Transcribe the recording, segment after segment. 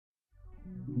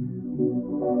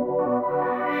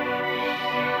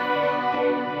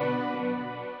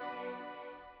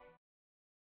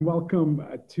welcome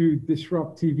to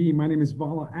Disrupt TV. My name is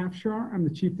Vala Afshar. I'm the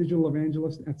Chief Digital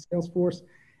Evangelist at Salesforce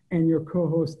and your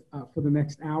co-host for the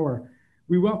next hour.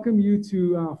 We welcome you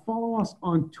to follow us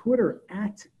on Twitter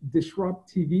at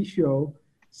Disrupt TV Show.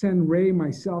 Send Ray,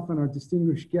 myself, and our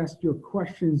distinguished guest your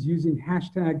questions using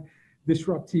hashtag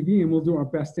Disrupt TV, and we'll do our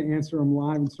best to answer them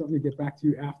live and certainly get back to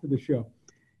you after the show.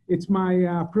 It's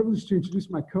my privilege to introduce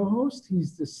my co-host.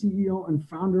 He's the CEO and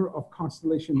founder of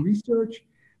Constellation Research,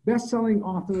 best-selling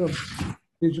author of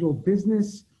Digital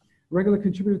Business, regular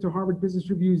contributor to Harvard Business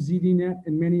Review, ZDNet,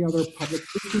 and many other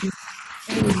publications.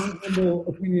 And in my humble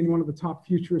opinion, one of the top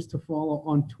futurists to follow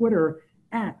on Twitter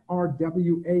at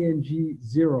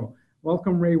RWANG0.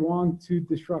 Welcome, Ray Wang, to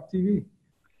Disrupt TV.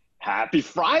 Happy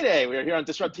Friday. We are here on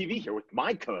Disrupt TV here with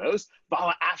my co-host,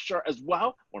 Vala Afshar as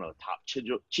well, one of the top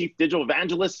chief digital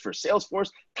evangelists for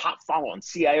Salesforce, top follow on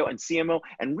CIO and CMO,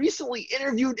 and recently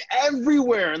interviewed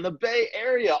everywhere in the Bay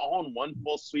Area, all in one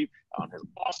full sweep on his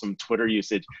awesome Twitter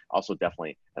usage. Also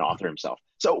definitely an author himself.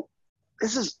 So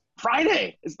this is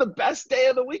Friday. It's the best day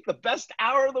of the week, the best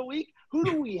hour of the week. Who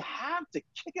do we have to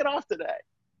kick it off today?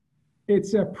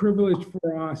 It's a privilege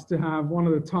for us to have one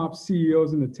of the top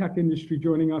CEOs in the tech industry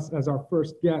joining us as our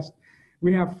first guest.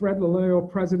 We have Fred Lelio,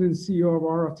 President and CEO of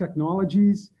Aura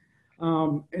Technologies,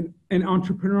 an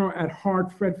entrepreneur at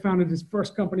heart. Fred founded his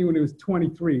first company when he was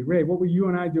 23. Ray, what were you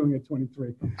and I doing at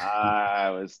 23? I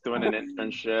was doing an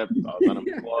internship. I was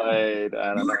unemployed.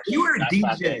 You were a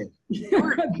DJ. You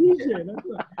were a DJ. That's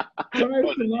right. Prior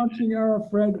to launching Aura,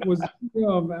 Fred was CEO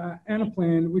of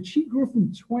Anaplan, which he grew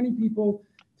from 20 people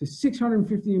to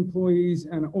 650 employees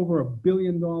and over $1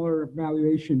 billion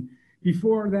valuation.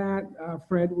 Before that,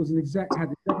 Fred was had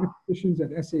executive positions at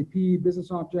SAP,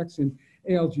 BusinessObjects, and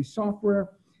ALG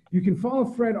Software. You can follow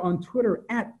Fred on Twitter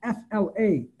at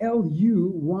FLALUYAUX.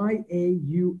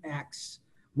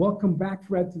 Welcome back,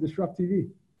 Fred, to Disrupt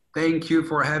TV. Thank you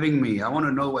for having me. I want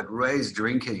to know what Ray's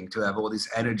drinking to have all this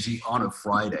energy on a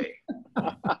Friday.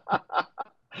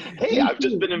 Hey, I've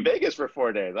just been in Vegas for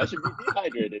 4 days. I should be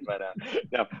dehydrated by now.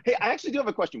 No. Hey, I actually do have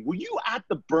a question. Were you at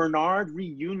the Bernard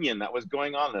reunion that was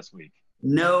going on this week?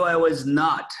 No, I was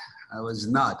not.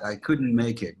 I couldn't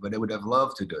make it, but I would have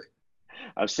loved to do it.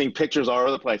 I've seen pictures all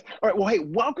over the place. All right, well, hey,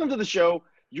 welcome to the show.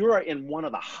 You are in one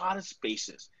of the hottest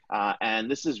spaces, and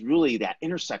this is really that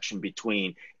intersection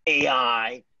between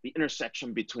AI, the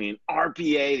intersection between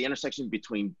RPA, the intersection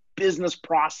between business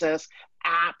process,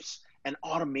 apps, and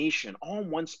automation all in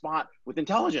one spot with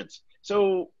intelligence.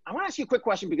 So I want to ask you a quick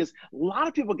question because a lot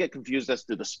of people get confused as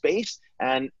to the space.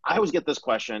 And I always get this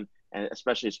question, and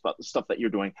especially about the stuff that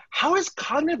you're doing. How is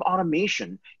cognitive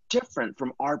automation different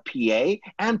from RPA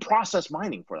and process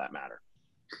mining for that matter?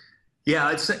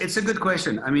 Yeah, it's a good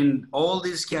question. I mean, all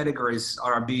these categories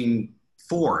are being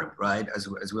formed, right, as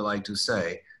we like to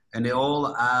say. And they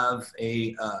all have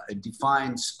a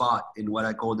defined spot in what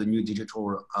I call the new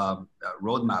digital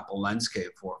roadmap or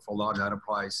landscape for large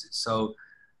enterprises. So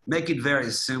make it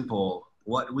very simple.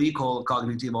 What we call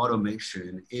cognitive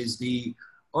automation is the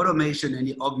automation and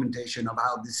the augmentation of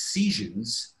how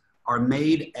decisions are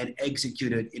made and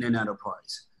executed in an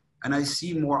enterprise. And I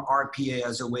see more RPA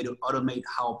as a way to automate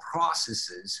how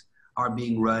processes are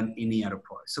being run in the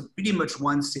enterprise. So pretty much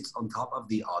one sits on top of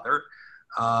the other.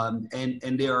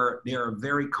 And they are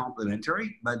very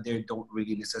complementary, but they don't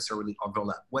really necessarily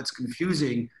overlap. What's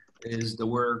confusing is the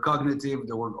word cognitive,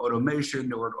 the word automation,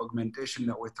 the word augmentation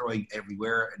that we're throwing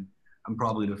everywhere, and I'm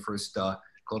probably the first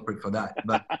culprit for that.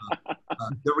 But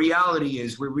the reality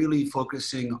is we're really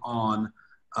focusing on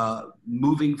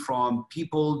moving from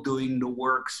people doing the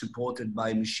work supported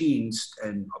by machines,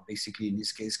 and basically in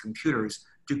this case computers,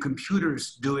 to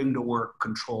computers doing the work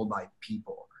controlled by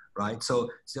people. Right? So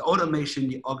it's the automation,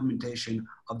 the augmentation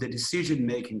of the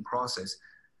decision-making process,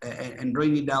 and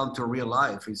bring it down to real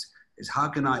life is how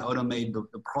can I automate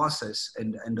the process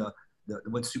and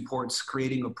what supports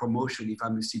creating a promotion if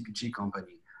I'm a CPG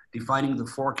company, defining the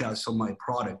forecast of my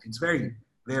product. It's very,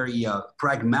 very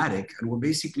pragmatic, and we're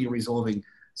basically resolving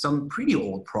some pretty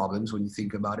old problems when you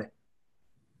think about it.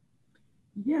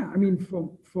 Yeah, I mean, for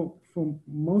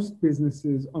most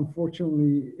businesses,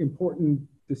 unfortunately, important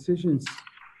decisions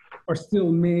are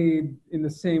still made in the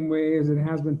same way as it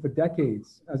has been for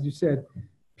decades. As you said,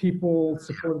 people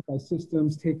supported by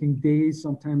systems taking days,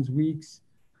 sometimes weeks,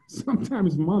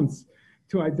 sometimes months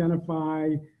to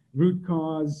identify root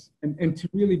cause and to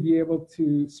really be able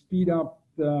to speed up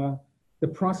the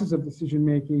process of decision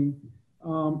making.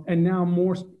 And now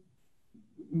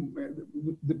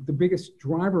the biggest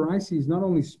driver I see is not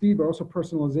only speed, but also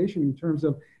personalization in terms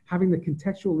of having the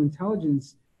contextual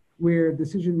intelligence where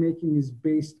decision-making is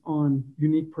based on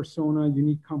unique persona,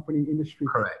 unique company, industry.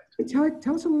 Correct.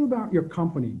 Tell us a little about your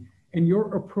company and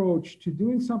your approach to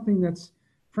doing something that's,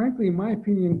 frankly, in my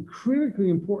opinion, critically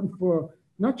important for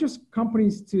not just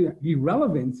companies to be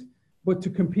relevant, but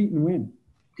to compete and win.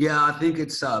 Yeah, I think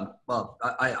it's well.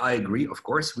 I agree, of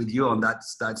course, with you on that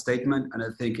statement, and I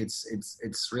think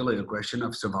it's really a question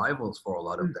of survival for a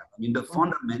lot of them. I mean, the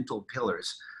fundamental pillars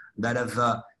that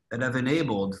have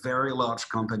enabled very large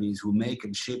companies who make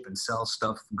and ship and sell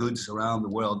goods around the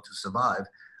world to survive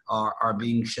are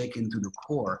being shaken to the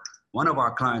core. One of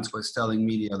our clients was telling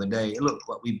me the other day, look,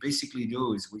 what we basically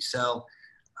do is we sell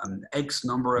X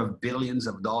number of billions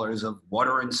of dollars of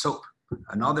water and soap.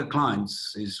 Another client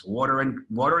is water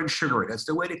and sugar. That's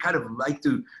the way they kind of like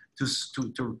to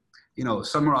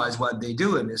summarize what they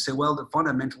do. And they say, well, the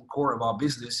fundamental core of our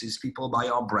business is people buy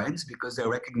our brands because they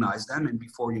recognize them. And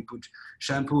before you put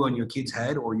shampoo on your kid's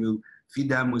head or you feed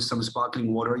them with some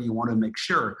sparkling water, you want to make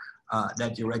sure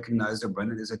that you recognize the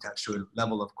brand and is attached to a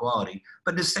level of quality.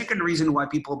 But the second reason why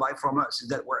people buy from us is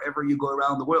that wherever you go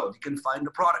around the world, you can find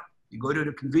the product. You go to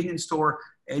the convenience store,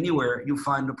 anywhere, you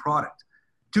find the product.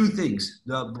 Two things.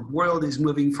 The world is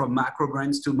moving from macro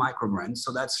brands to micro brands,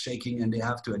 so that's shaking and they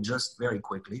have to adjust very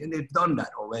quickly, and they've done that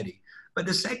already. But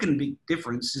the second big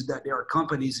difference is that there are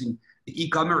companies in the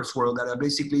e-commerce world that are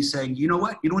basically saying, you know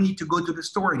what, you don't need to go to the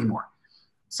store anymore.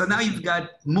 So now you've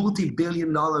got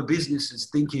multi-billion-dollar businesses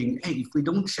thinking, hey, if we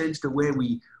don't change the way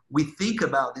we think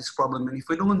about this problem, and if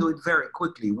we don't do it very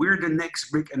quickly, we're the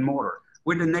next brick and mortar.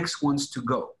 We're the next ones to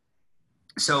go.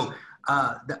 So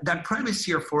that premise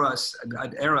here for us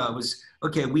at Era was,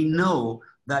 okay, we know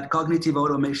that cognitive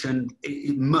automation,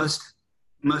 it must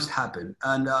happen.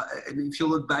 And if you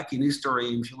look back in history,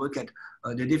 if you look at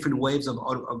the different waves of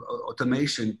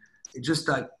automation,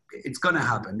 it's going to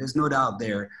happen. There's no doubt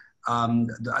there.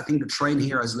 I think the train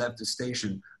here has left the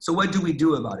station. So what do we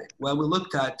do about it? Well, we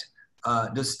looked at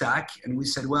the stack and we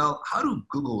said, well, how do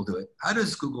Google do it? How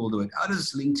does Google do it? How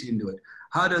does LinkedIn do it?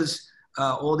 How does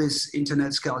all this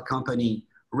internet scale company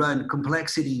run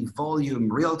complexity, volume,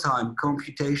 real-time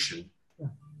computation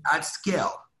at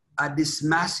scale, at this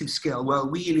massive scale? Well,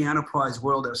 we in the enterprise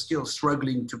world are still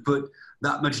struggling to put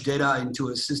that much data into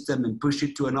a system and push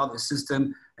it to another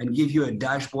system and give you a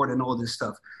dashboard and all this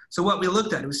stuff. So what we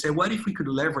looked at, we said, what if we could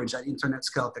leverage that internet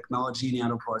scale technology in the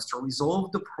enterprise to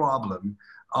resolve the problem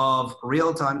of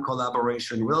real-time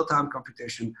collaboration, real-time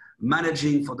computation,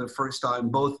 managing for the first time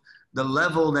both the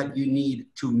level that you need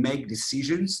to make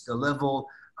decisions, the level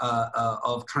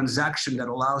of transaction that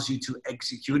allows you to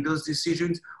execute those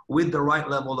decisions with the right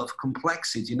level of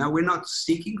complexity. Now, we're not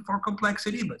seeking for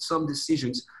complexity, but some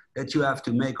decisions that you have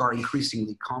to make are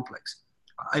increasingly complex.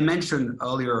 I mentioned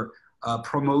earlier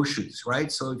promotions,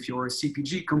 right? So if you're a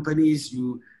CPG companies,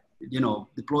 you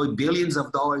deploy billions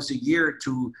of dollars a year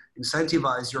to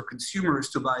incentivize your consumers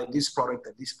to buy this product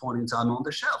at this point in time on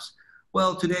the shelves.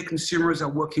 Well, today consumers are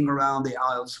walking around the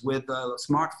aisles with a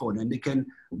smartphone and they can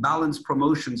balance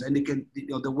promotions and they can,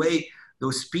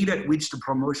 the speed at which the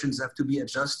promotions have to be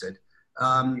adjusted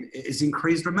is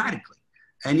increased dramatically.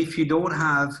 And if you don't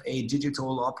have a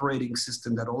digital operating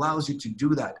system that allows you to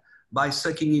do that by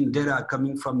sucking in data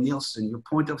coming from Nielsen, your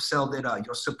point of sale data,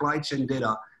 your supply chain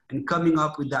data, and coming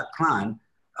up with that plan,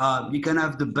 you can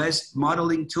have the best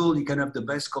modeling tool, you can have the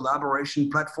best collaboration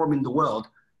platform in the world.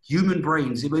 Human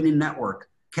brains, even in network,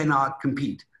 cannot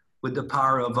compete with the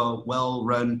power of a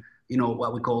well-run,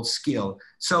 what we call skill.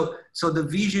 So the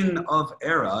vision of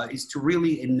Era is to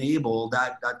really enable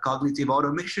that cognitive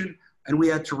automation, and we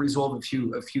had to resolve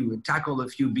tackle a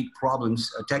few big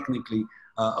problems technically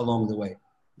along the way.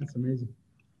 That's amazing.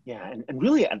 Yeah, and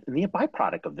really, the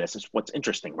byproduct of this is what's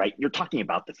interesting, right? You're talking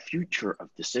about the future of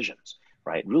decisions,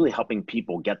 right? Really helping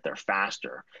people get there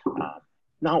faster.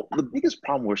 Now, the biggest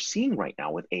problem we're seeing right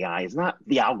now with AI is not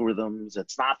the algorithms,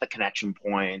 it's not the connection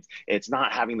points, it's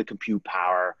not having the compute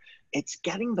power, it's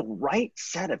getting the right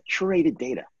set of curated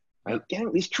data, right?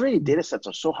 Getting these curated data sets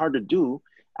are so hard to do,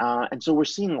 and so we're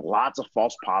seeing lots of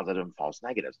false positives and false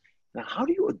negatives. Now, how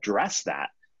do you address that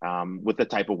with the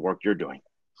type of work you're doing?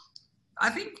 I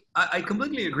think I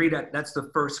completely agree that that's the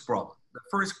first problem. The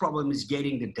first problem is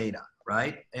getting the data,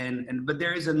 right? But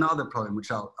there is another problem,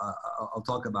 which I'll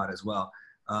talk about as well.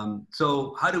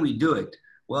 So how do we do it?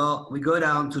 Well, we go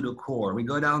down to the core. We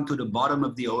go down to the bottom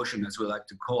of the ocean, as we like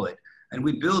to call it. And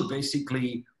we build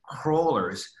basically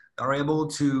crawlers that are able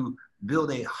to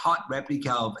build a hot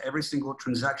replica of every single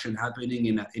transaction happening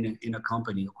in a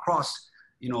company across,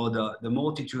 the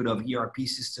multitude of ERP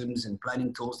systems and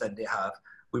planning tools that they have.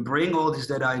 We bring all this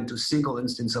data into a single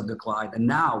instance of the cloud. And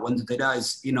now when the data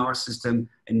is in our system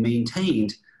and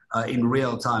maintained, in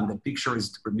real time, the picture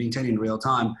is maintained in real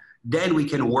time, then we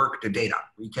can work the data.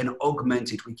 We can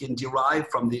augment it. We can derive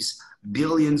from these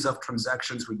billions of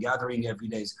transactions we're gathering every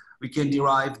day. We can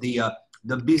derive the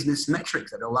business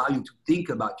metrics that allow you to think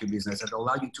about your business, that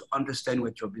allow you to understand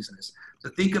what your business. So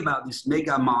think about this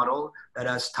mega model that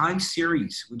has time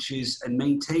series, which is and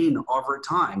maintained over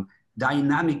time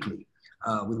dynamically.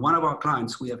 With one of our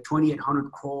clients, we have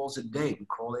 2,800 crawls a day. We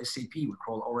crawl SAP, we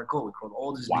crawl Oracle, we crawl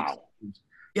all these. Wow.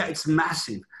 Yeah, it's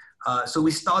massive. So we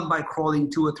start by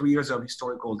crawling 2 or 3 years of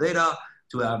historical data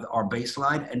to have our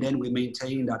baseline, and then we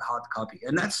maintain that hard copy.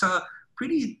 And that's a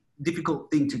pretty difficult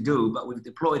thing to do, but we've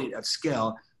deployed it at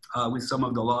scale with some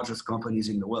of the largest companies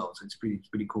in the world. So it's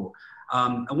pretty cool.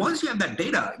 And once you have that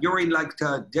data, you're in like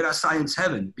data science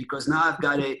heaven, because now I've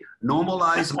got a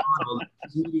normalized model that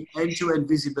gives me end-to-end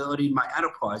visibility in my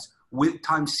enterprise with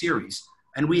time series.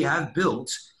 And we have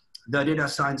built the data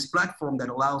science platform that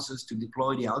allows us to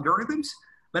deploy the algorithms.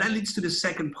 But that leads to the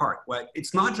second part, right?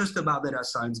 It's not just about data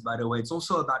science, by the way. It's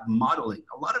also about modeling.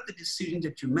 A lot of the decisions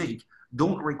that you make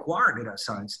don't require data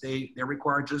science. They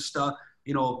require just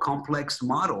complex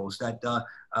models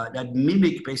that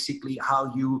mimic basically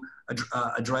how you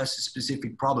address a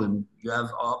specific problem. You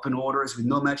have open orders with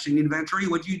no matching inventory.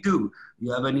 What do?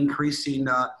 You have an increase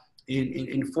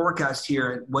in forecast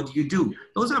here. What do?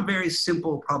 Those are very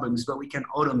simple problems, but we can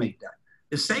automate that.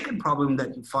 The second problem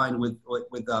that you find with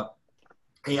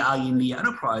AI in the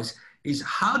enterprise is,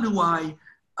 how do I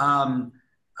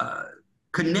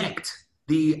connect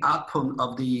the output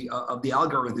of the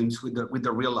algorithms with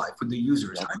the real life, with the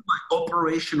users? How do I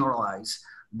operationalize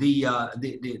the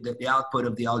output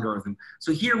of the algorithm?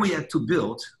 So here we had to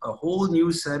build a whole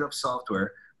new set of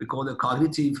software we call the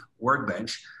Cognitive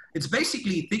Workbench. It's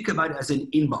basically, think about it as an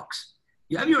inbox.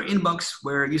 You have your inbox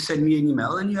where you send me an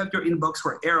email, and you have your inbox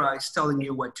where AI is telling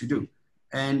you what to do.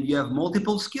 And you have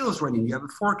multiple skills running. You have a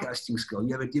forecasting skill,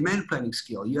 you have a demand planning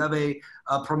skill, you have a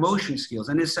promotion skills.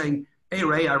 And it's saying, hey,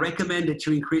 Ray, I recommend that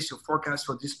you increase your forecast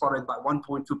for this product by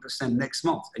 1.2% next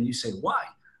month. And you say, why?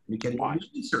 And you can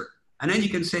answer. And then you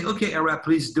can say, okay, Ara,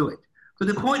 please do it. So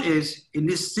the point is, in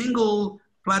this single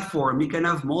platform, you can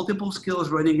have multiple skills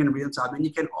running in real time, and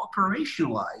you can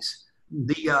operationalize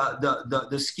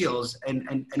the skills,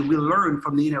 and we learn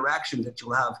from the interaction that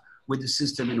you'll have with the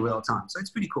system in real time. So it's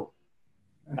pretty cool.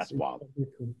 That's wild.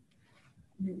 Cool.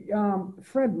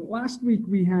 Fred, last week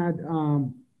we had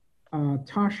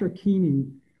Tasha Keeney,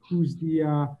 who's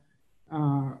the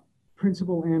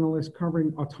principal analyst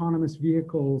covering autonomous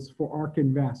vehicles for ARK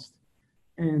Invest.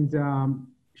 And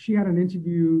she had an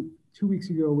interview 2 weeks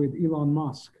ago with Elon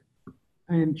Musk.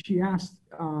 And she asked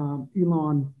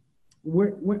Elon,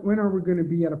 when are we going to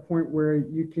be at a point where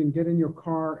you can get in your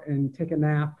car and take a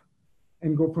nap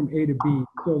and go from A to B,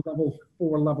 so level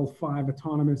 4, level 5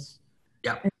 autonomous.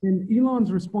 Yeah. And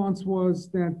Elon's response was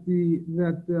that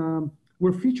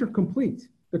we're feature complete.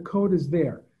 The code is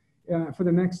there. For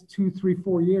the next 2, 3,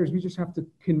 4 years, we just have to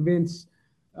convince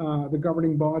the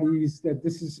governing bodies that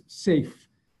this is safe.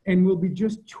 And we'll be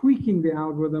just tweaking the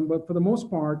algorithm, but for the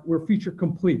most part, we're feature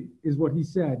complete, is what he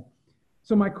said.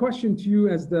 So my question to you,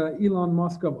 as the Elon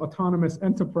Musk of autonomous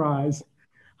enterprise,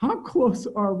 how close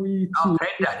are we to— I'll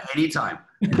take that anytime.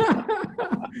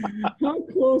 How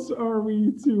close are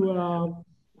we to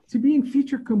being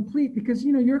feature complete? Because,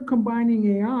 you know, you're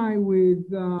combining AI with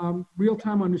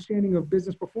real-time understanding of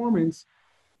business performance,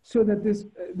 so that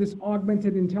this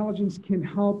augmented intelligence can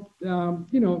help,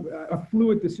 a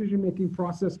fluid decision-making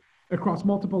process across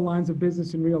multiple lines of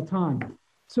business in real time.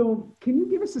 So can you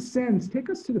give us a sense,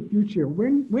 take us to the future?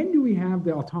 When do we have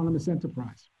the autonomous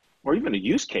enterprise? Or even a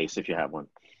use case if you have one.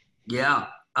 Yeah,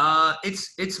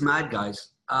 it's mad, guys.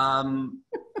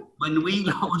 When we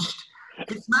launched,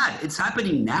 it's mad. It's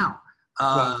happening now.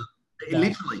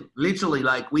 Literally,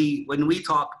 like when we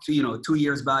talked to 2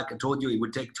 years back, I told you it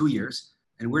would take 2 years,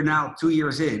 and we're now 2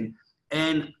 years in.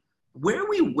 And where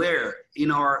we were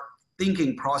in our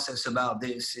thinking process about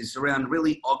this is around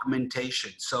really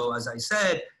augmentation. So as I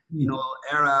said,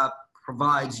 Era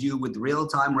provides you with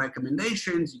real-time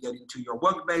recommendations. You get into your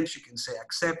workbench, you can say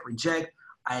accept, reject.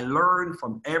 I learn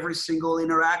from every single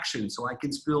interaction, so I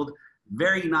can build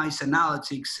very nice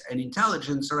analytics and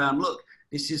intelligence around, look,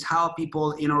 this is how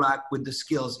people interact with the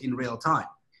skills in real time.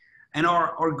 And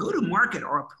our go-to-market,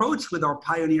 our approach with our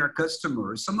pioneer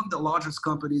customers, some of the largest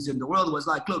companies in the world, was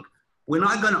like, look, we're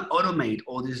not going to automate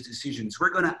all these decisions. We're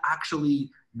going to actually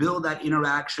build that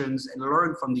interactions and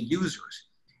learn from the users.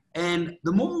 And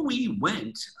the more we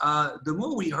went, the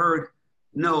more we heard,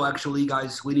 no, actually,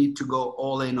 guys, we need to go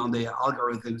all in on the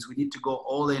algorithms. We need to go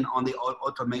all in on the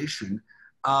automation.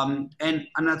 And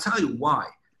I'll tell you why.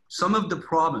 some of the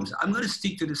problems, I'm going to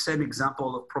stick to the same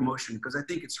example of promotion because I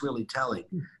think it's really telling.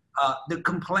 The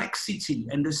complexity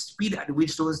and the speed at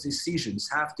which those decisions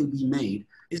have to be made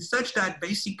is such that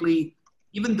basically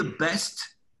even the best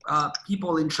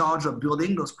people in charge of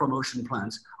building those promotion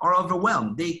plans are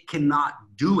overwhelmed. They cannot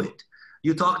do it.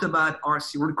 You talked about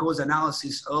RC root cause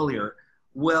analysis earlier.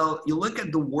 Well, you look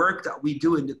at the work that we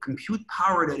do and the compute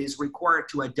power that is required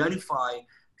to identify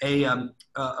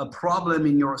a problem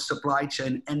in your supply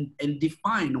chain and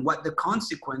define what the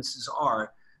consequences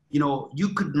are. You know, you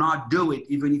could not do it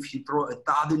even if you throw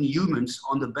 1,000 humans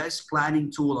on the best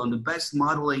planning tool, on the best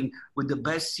modeling with the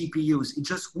best CPUs. It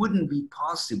just wouldn't be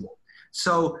possible.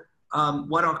 So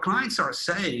what our clients are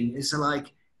saying is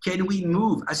like, can we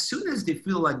move as soon as they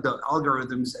feel like the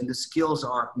algorithms and the skills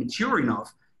are mature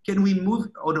enough? Can we move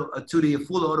to the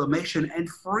full automation and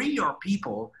free our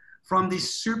people from these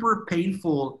super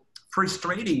painful,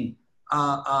 frustrating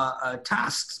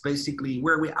tasks, basically,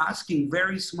 where we're asking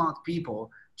very smart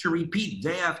people to repeat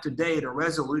day after day the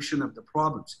resolution of the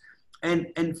problems.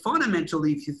 And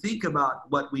fundamentally, if you think about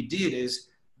what we did is,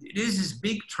 it is this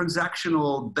big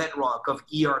transactional bedrock of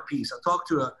ERPs. I talked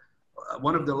to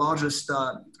one of the largest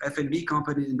F&B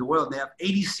companies in the world. They have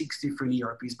 86 different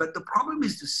ERPs, but the problem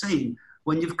is the same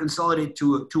when you've consolidated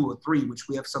to 2 or 3, which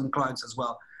we have some clients as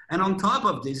well. And on top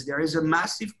of this, there is a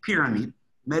massive pyramid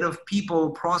made of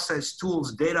people, process,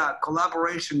 tools, data,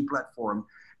 collaboration platform.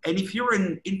 And if you're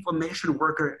an information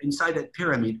worker inside that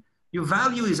pyramid, your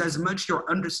value is as much your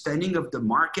understanding of the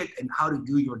market and how to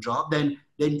do your job than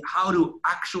how to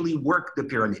actually work the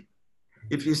pyramid.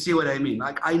 If you see what I mean.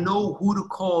 Like, I know who to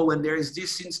call when there is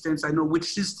this instance, I know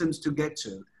which systems to get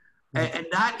to. And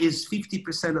that is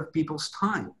 50% of people's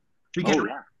time.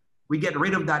 We get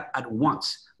rid of that at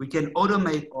once. We can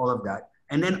automate all of that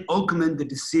and then augment the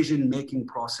decision-making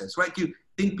process, right? You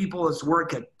think people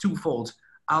work at twofold.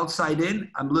 Outside in,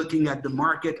 I'm looking at the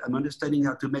market, I'm understanding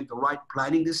how to make the right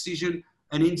planning decision,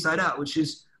 and inside out, which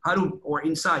is how do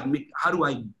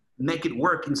I make it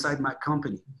work inside my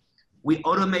company? We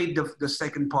automate the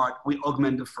second part, we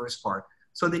augment the first part.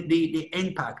 So the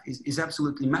impact is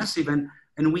absolutely massive.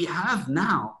 And we have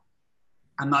now,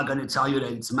 I'm not going to tell you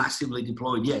that it's massively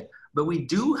deployed yet, but we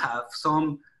do have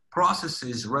some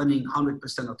processes running 100%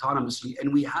 autonomously,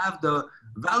 and we have the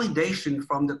validation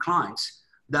from the clients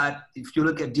that if you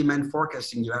look at demand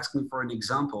forecasting, you asked me for an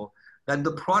example, that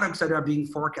the products that are being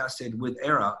forecasted with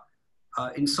Era,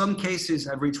 in some cases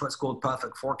have reached what's called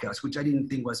perfect forecast, which I didn't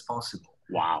think was possible.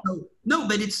 Wow. So, no,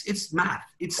 but it's math.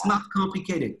 It's not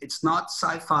complicated. It's not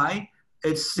sci-fi.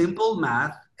 It's simple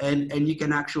math, and you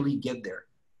can actually get there.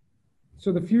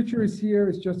 So the future is here.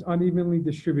 It's just unevenly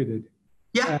distributed.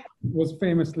 Yeah. Was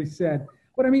famously said.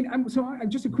 But I mean,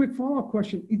 just a quick follow-up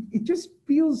question. It just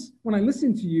feels, when I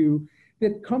listen to you,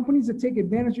 that companies that take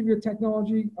advantage of your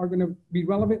technology are going to be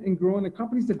relevant and grow, and the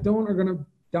companies that don't are going to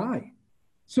die.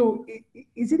 So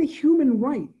is it a human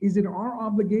right? Is it our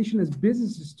obligation as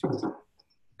businesses to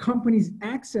companies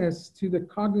access to the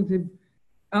cognitive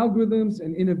algorithms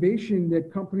and innovation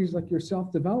that companies like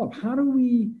yourself develop? How do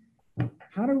we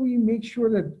make sure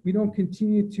that we don't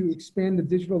continue to expand the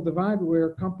digital divide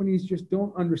where companies just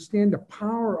don't understand the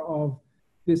power of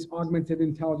this augmented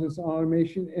intelligence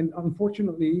automation, and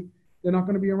unfortunately, they're not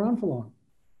going to be around for long?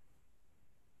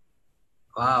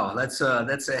 Wow, that's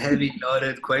a heavy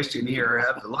loaded question here. I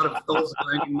have a lot of thoughts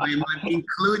going in my mind,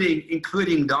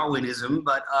 including Darwinism,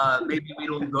 but maybe we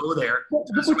don't go there. But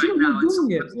you're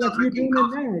doing it. Like you're doing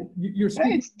it now.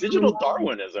 It's digital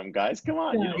Darwinism, guys. Come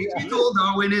on. Yeah, digital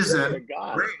Darwinism.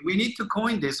 Great. We need to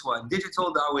coin this one,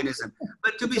 digital Darwinism.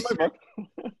 But to be serious,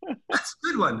 that's a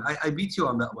good one. I beat you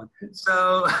on that one.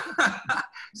 So,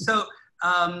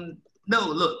 no,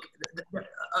 look,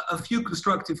 a few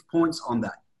constructive points on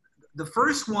that. The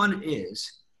first one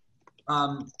is,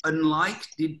 unlike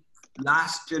the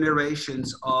last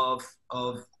generations of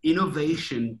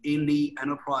innovation in the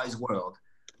enterprise world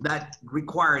that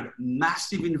required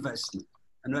massive investment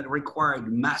and that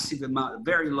required massive amount,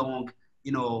 very long,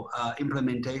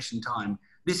 implementation time,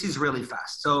 this is really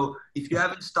fast. So if you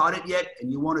haven't started yet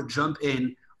and you want to jump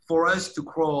in, for us to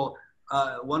crawl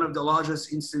one of the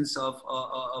largest instances of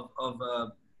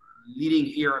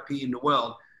leading ERP in the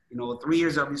world, 3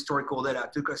 years of historical data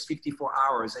took us 54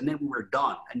 hours, and then we were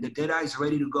done, and the data is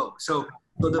ready to go. So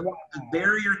the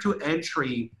barrier to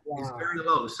entry is very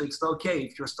low. So it's okay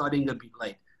if you're starting a bit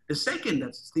late. The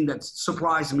second thing that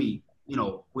surprised me,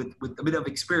 with a bit of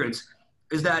experience,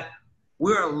 is that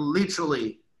we are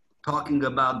literally talking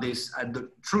about this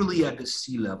truly at the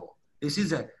C level. This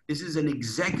is an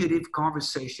executive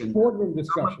conversation. Boardroom Some of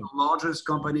discussion. the largest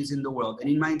companies in the world, and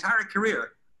in my entire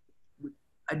career,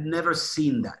 I'd never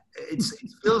seen that. It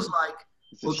feels like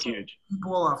This is huge.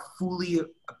 people are fully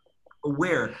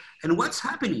aware. And what's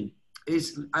happening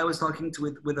is, I was talking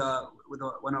with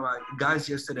one of our guys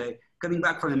yesterday, coming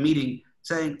back from a meeting,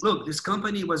 saying, look, this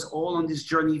company was all on this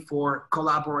journey for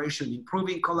collaboration,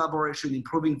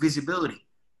 improving visibility.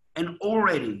 And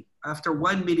already after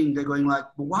one meeting, they're going like,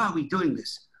 well, why are we doing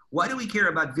this? Why do we care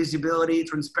about visibility,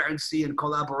 transparency, and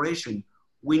collaboration?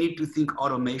 We need to think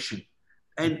automation.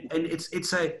 And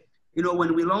it's a, you know,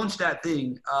 when we launched that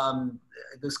thing,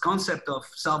 this concept of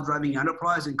self-driving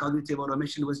enterprise and cognitive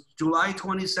automation was July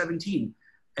 2017.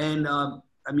 And I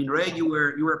mean, Ray, you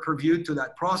were previewed to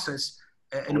that process.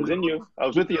 And I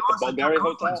was with you at the Bulgaria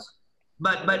Hotel.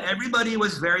 But everybody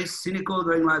was very cynical,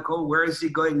 going like, oh, where is he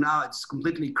going now? It's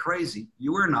completely crazy.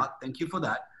 You were not. Thank you for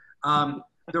that.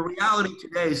 The reality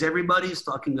today is everybody's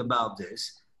talking about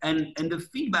this. And the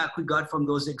feedback we got from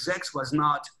those execs was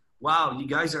not, wow, you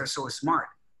guys are so smart.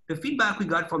 The feedback we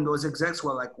got from those execs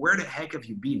were like, where the heck have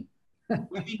you been?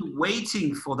 We've been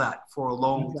waiting for that for a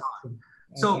long time.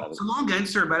 So it's a long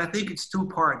answer, but I think it's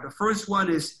two-part. The first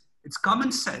one is it's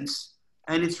common sense,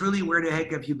 and it's really where the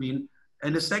heck have you been?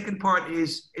 And the second part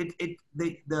is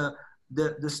the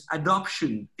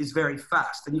adoption is very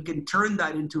fast, and you can turn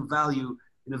that into value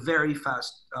in a very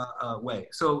fast way.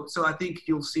 So I think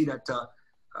you'll see that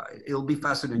it'll be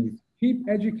faster than you think. Keep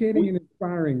educating and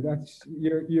inspiring. That's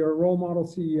your role model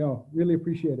CEO. Really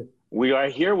appreciate it. We are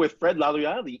here with Fred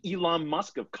Laluya, the Elon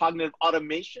Musk of cognitive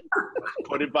automation,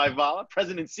 quoted by Vala,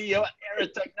 President and CEO at Era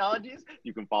Technologies.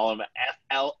 You can follow him at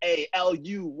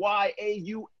FLALUYAUX.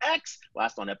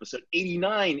 Last on episode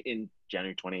 89 in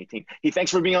January 2018. Hey, thanks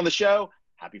for being on the show.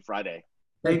 Happy Friday.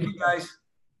 Thank you, guys.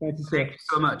 Thank you, sir. Thank you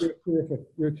so much. You're terrific.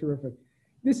 You're terrific.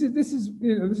 This is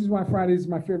why Friday is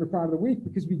my favorite part of the week,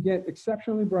 because we get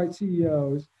exceptionally bright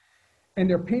CEOs, and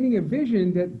they're painting a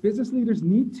vision that business leaders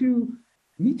need to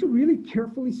really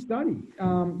carefully study.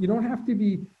 You don't have to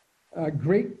be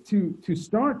great to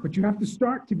start, but you have to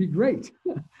start to be great.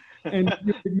 And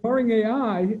ignoring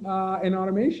AI and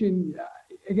automation,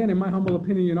 again, in my humble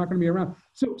opinion, you're not going to be around.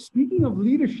 So speaking of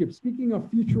leadership, speaking of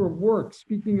future of work,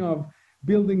 speaking of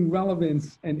building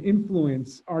relevance and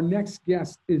influence, our next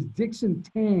guest is Dixon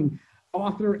Tang,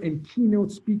 author and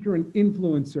keynote speaker and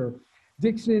influencer.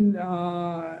 Dixon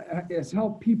has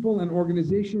helped people and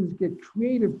organizations get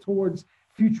creative towards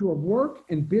future of work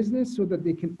and business so that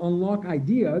they can unlock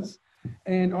ideas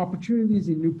and opportunities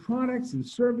in new products and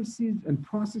services and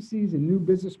processes and new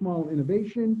business model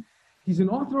innovation. He's an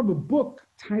author of a book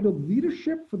titled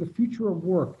Leadership for the Future of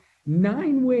Work: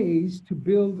 9 Ways to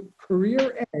Build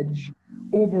Career Edge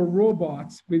Over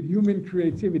Robots with Human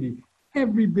Creativity.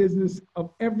 Every business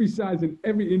of every size and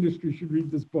every industry should read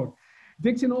this book.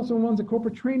 Dixon also runs a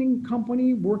corporate training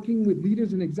company working with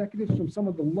leaders and executives from some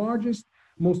of the largest,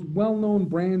 most well-known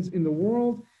brands in the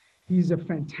world. He's a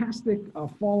fantastic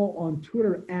follow on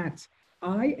Twitter at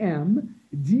IMDICKSON,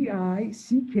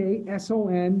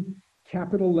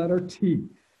 capital letter T.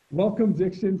 Welcome,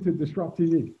 Dixon, to Disrupt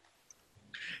TV.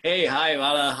 Hey, hi,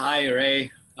 Vala. Hi,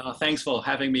 Ray. Thanks for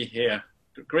having me here.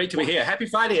 Great to be here. Happy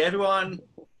Friday, everyone.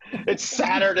 It's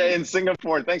Saturday in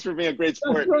Singapore. Thanks for being a great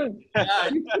sport. That's right.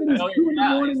 It's 2 in the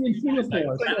morning in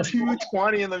Singapore. It's like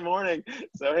 2:20 in the morning.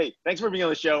 So, hey, thanks for being on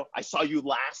the show. I saw you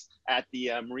last at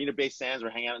the Marina Bay Sands. We're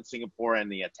hanging out in Singapore and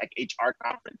the Tech HR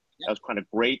conference. That was kind of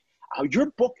great. Your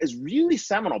book is really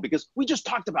seminal because we just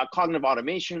talked about cognitive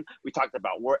automation. We talked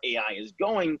about where AI is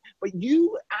going, but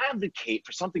you advocate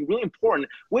for something really important,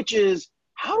 which is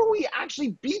how do we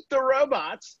actually beat the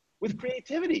robots with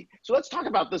creativity? So let's talk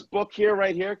about this book here,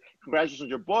 right here. Congratulations on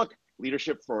your book,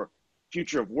 Leadership for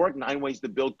Future of Work, 9 Ways to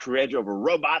Build Career Edge Over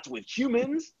Robots with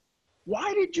Humans.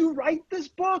 Why did you write this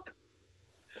book?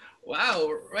 Wow,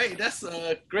 Ray, that's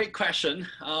a great question.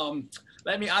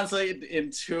 Let me answer it in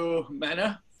 2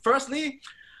 manners. Firstly,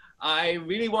 I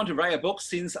really want to write a book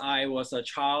since I was a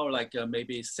child, like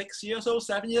maybe 6 years old,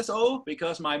 7 years old,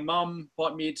 because my mom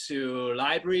brought me to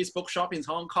libraries, bookshop in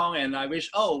Hong Kong, and I wish,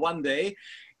 oh, one day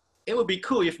it would be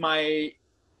cool if my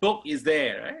book is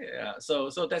there, right? So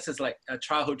that's just like a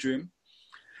childhood dream.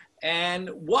 And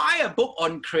why a book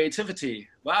on creativity?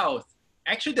 Wow,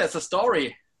 actually there's a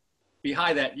story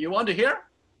behind that. You want to hear?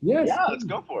 Yes. Yeah, let's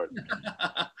go for it.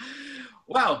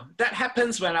 Wow, that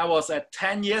happens when I was at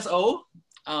 10 years old.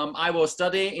 I was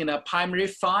studying in a primary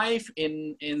 5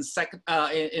 in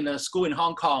a school in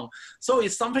Hong Kong. So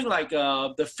it's something like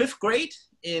the 5th grade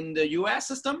in the US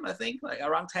system, I think, like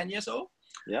around 10 years old.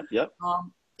 Yep.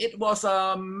 It was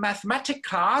a mathematics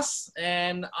class,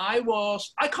 and I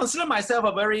consider myself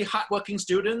a very hardworking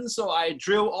student. So I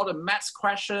drill all the maths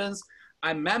questions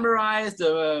I memorized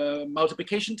the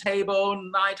multiplication table.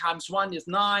 9 times 1 is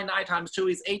 9, 9 times 2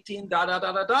 is 18, da, da,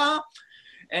 da, da, da.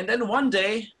 And then one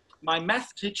day, my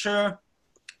math teacher,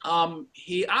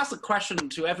 he asked a question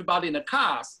to everybody in the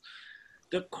class.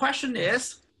 The question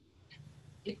is,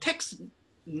 it takes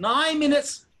 9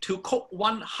 minutes to cook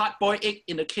 1 hard-boiled egg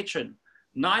in the kitchen.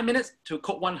 9 minutes to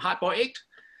cook 1 hard-boiled egg.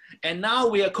 And now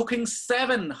we are cooking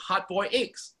 7 hard-boiled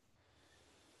eggs.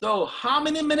 So how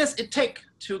many minutes it take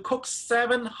to cook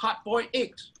 7 hard-boiled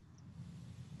eggs?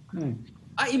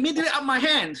 I immediately up my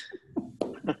hand.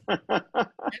 And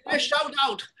I shout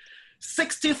out,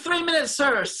 63 minutes,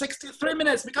 sir, 63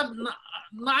 minutes, because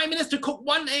 9 minutes to cook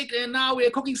 1 egg, and now we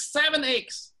are cooking 7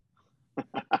 eggs.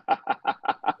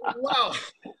 Wow.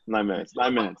 9 minutes,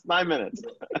 9 minutes, 9 minutes.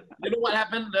 You know what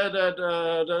happened?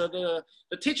 The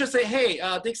teacher said, hey,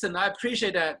 Dixon, I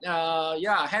appreciate that.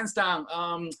 Yeah, hands down.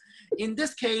 In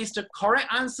this case, the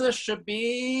correct answer should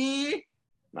be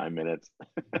 9 minutes.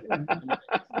 9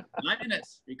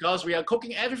 minutes, because we are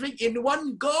cooking everything in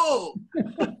one go.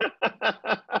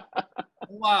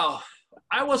 Wow.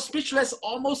 I was speechless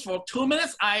almost for 2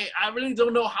 minutes. I really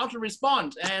don't know how to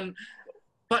respond.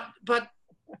 But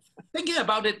thinking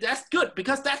about it, that's good,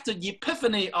 because that's the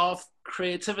epiphany of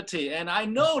creativity. And I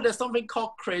know there's something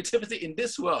called creativity in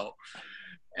this world.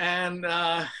 And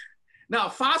now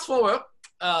fast forward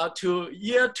to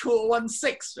year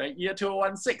 2016, right? Year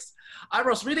 2016. I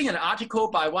was reading an article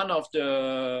by one of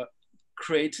the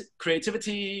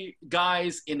creativity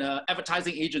guys in an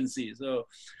advertising agency.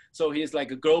 So he's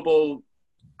like a global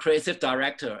creative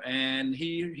director. And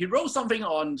he wrote something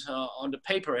on the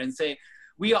paper and say,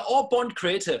 we are all born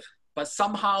creative, but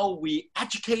somehow we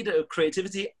educated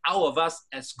creativity out of us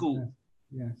at school.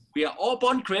 Yes. We are all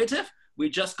born creative. We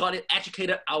just got it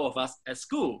educated out of us at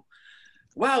school.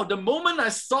 Wow, the moment I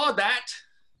saw that,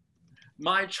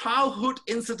 my childhood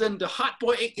incident, the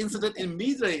hard-boiled egg incident,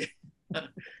 immediately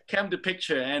came to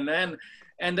picture. And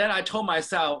then I told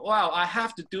myself, wow, I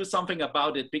have to do something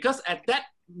about it. Because at that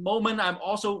moment, I'm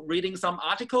also reading some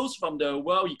articles from the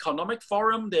World Economic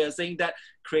Forum. They're saying that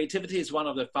creativity is one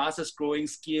of the fastest growing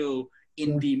skill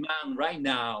in demand right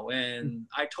now. And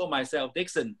I told myself,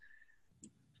 Dixon,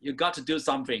 you got to do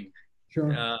something.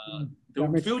 Sure.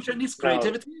 The future needs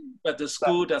creativity, but the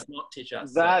school does not teach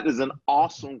us. That is an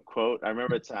awesome quote. I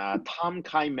remember it's Tom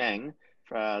Kai-Meng,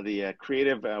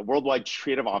 the worldwide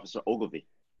creative officer, Ogilvy.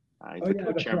 He's the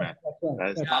co-chairman. Right. That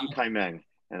is Tom Kai-Meng.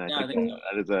 And I think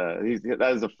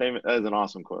that is an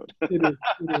awesome quote. It is.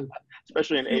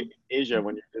 Especially in Asia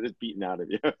when you're just beaten out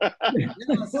of you.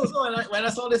 So when I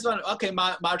saw this one, okay,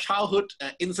 my childhood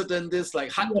incident, this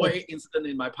like hard-boiled incident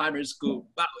in my primary school,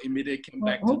 wow, immediately came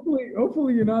back.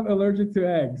 Hopefully you're not allergic to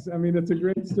eggs. I mean, it's a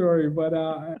great story, but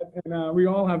we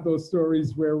all have those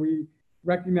stories where we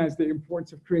recognize the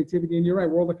importance of creativity. And you're right,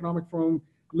 World Economic Forum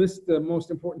lists the most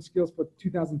important skills for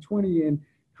 2020, and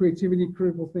creativity,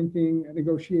 critical thinking,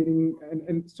 negotiating,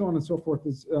 and so on and so forth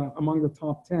is among the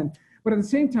top 10. But at the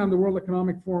same time, the World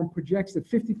Economic Forum projects that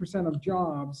 50% of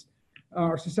jobs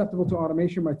are susceptible to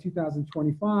automation by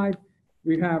 2025.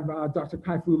 We have Dr.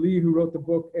 Kai-Fu Lee, who wrote the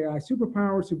book AI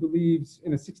Superpowers, who believes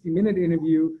in a 60-minute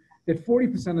interview that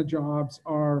 40% of jobs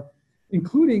are,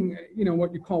 including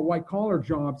what you call white-collar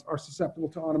jobs, are susceptible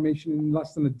to automation in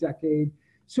less than a decade.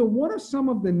 So what are some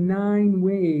of the 9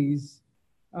 ways,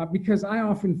 because I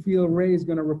often feel Ray is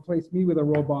going to replace me with a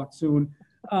robot soon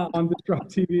on Disrupt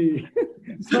TV.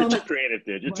 You're too creative,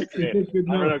 dude. You're too creative. I don't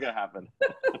know what's going to happen.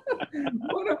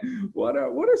 What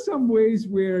are some ways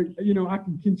where I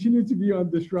can continue to be on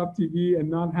Disrupt TV and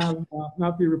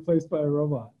not be replaced by a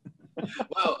robot?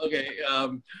 Well, okay,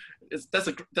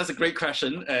 that's a great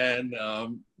question, and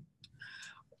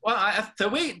well,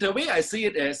 the way I see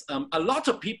it is, a lot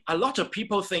of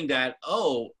people think that,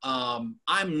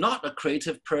 I'm not a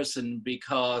creative person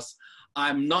because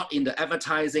I'm not in the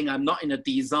advertising, I'm not in the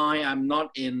design, I'm not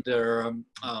in the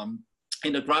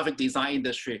graphic design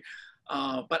industry.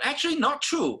 But actually not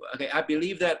true. Okay, I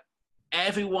believe that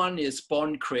everyone is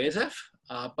born creative,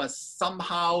 but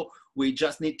somehow we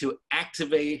just need to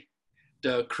activate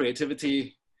the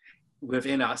creativity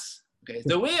within us. Okay,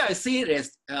 the way I see it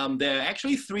is there are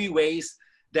actually 3 ways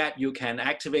that you can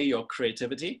activate your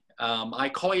creativity. I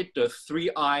call it the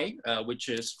 3I, which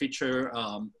is featured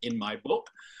in my book.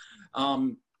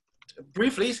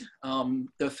 Briefly, the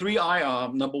 3I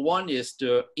are, number 1 is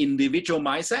the individual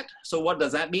mindset. So what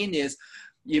does that mean is,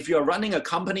 if you're running a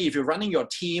company, if you're running your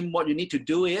team, what you need to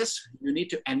do is you need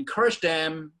to encourage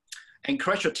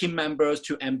your team members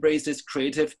to embrace this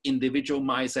creative individual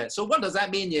mindset. So what does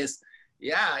that mean is,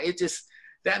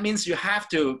 that means you have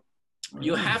to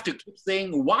keep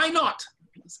saying, why not?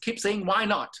 keep saying why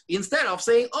not. Instead of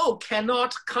saying, oh,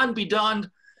 cannot, can't be done,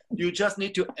 you just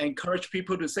need to encourage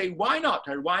people to say, why not?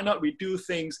 And why not we do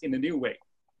things in a new way?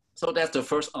 So that's the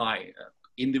first I,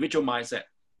 individual mindset.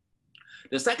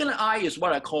 The second I is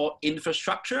what I call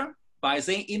infrastructure. By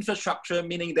saying infrastructure,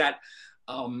 meaning that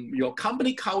your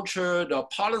company culture, the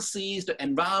policies, the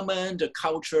environment, the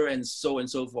culture, and so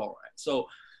forth. So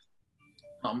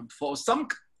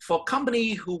for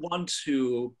company who want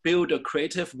to build a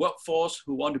creative workforce,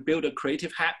 who want to build a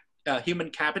creative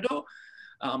human capital,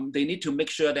 they need to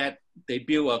make sure that they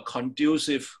build a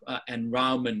conducive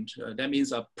environment. That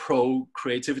means a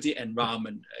pro-creativity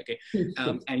environment. Okay,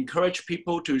 encourage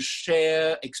people to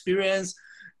share experience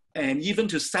and even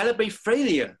to celebrate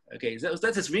failure. Okay,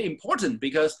 that is really important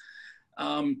because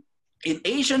in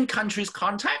Asian countries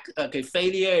context, okay,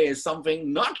 failure is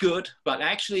something not good, but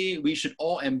actually we should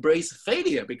all embrace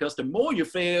failure because the more you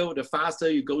fail, the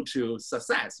faster you go to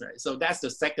success, right? So that's the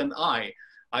second I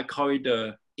call it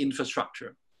the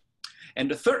infrastructure.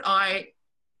 And the third I,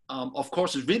 of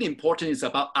course, is really important. It's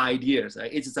about ideas.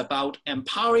 Right? It's about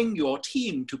empowering your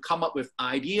team to come up with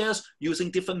ideas using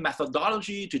different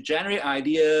methodology to generate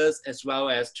ideas as well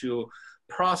as to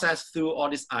process through all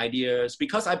these ideas,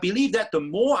 because I believe that the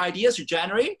more ideas you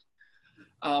generate,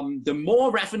 the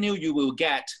more revenue you will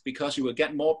get, because you will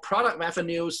get more product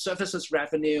revenue, services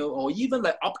revenue, or even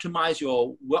like optimize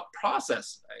your work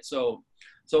process. Right? So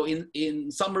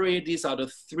in summary, these are the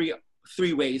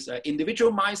three ways: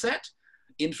 individual mindset,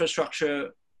 infrastructure,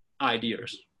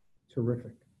 ideas.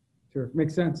 Terrific.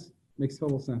 Makes sense. Makes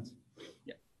total sense.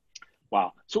 Yeah.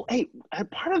 Wow. So, hey,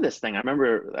 part of this thing, I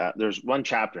remember there's one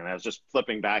chapter, and I was just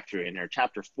flipping back through in here,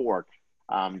 chapter 4,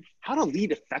 how to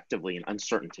lead effectively in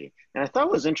uncertainty. And I thought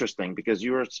it was interesting because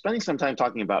you were spending some time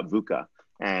talking about VUCA,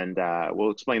 and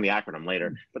we'll explain the acronym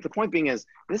later. But the point being is,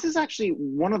 this is actually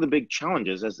one of the big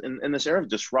challenges as in this era of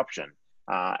disruption,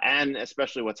 and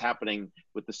especially what's happening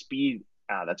with the speed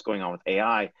that's going on with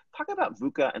AI. Talk about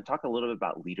VUCA and talk a little bit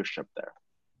about leadership there.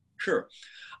 Sure.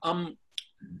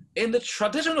 In the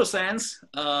traditional sense,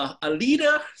 a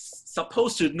leader is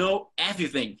supposed to know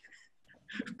everything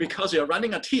because you're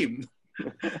running a team.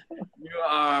 You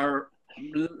are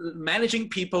managing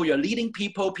people, you're leading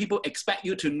people, people expect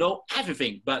you to know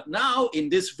everything. But now in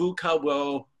this VUCA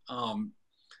world,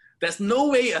 there's no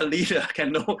way a leader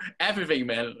can know everything,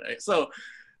 man. Right? So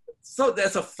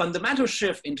there's a fundamental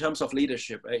shift in terms of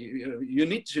leadership. Right? You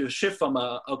need to shift from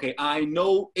okay, I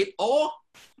know it all,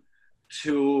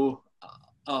 to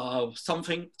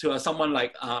someone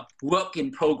like work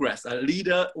in progress, a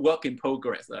leader work in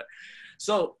progress.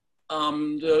 So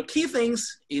the key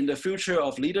things in the future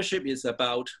of leadership is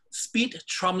about speed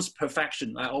trumps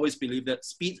perfection. I always believe that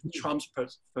speed trumps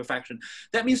perfection.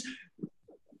 That means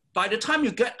by the time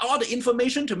you get all the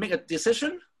information to make a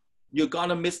decision, you're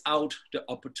gonna miss out the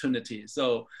opportunity.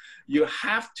 So you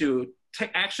have to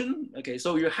take action. Okay,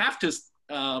 so you have to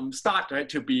start, right,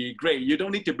 to be great. You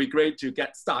don't need to be great to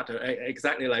get started, right?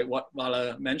 Exactly like what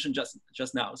Vala mentioned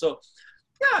just now. So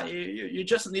yeah, you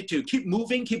just need to keep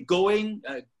moving, keep going,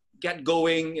 get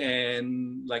going,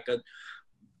 and like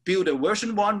build a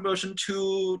version 1, version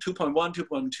 2, 2.1,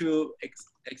 2.2,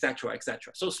 etc.,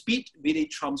 etc. So speed really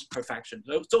trumps perfection.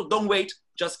 So don't wait,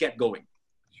 just get going.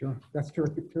 Sure, that's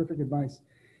terrific advice.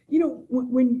 You know,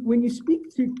 when you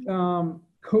speak to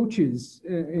coaches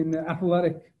in the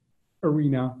athletic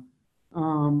arena,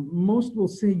 most will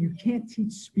say you can't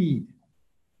teach speed.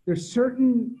 There's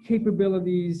certain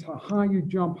capabilities, how high you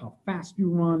jump, how fast you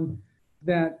run,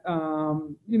 that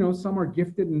you know, some are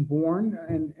gifted and born,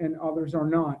 and others are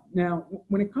not. Now,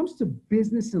 when it comes to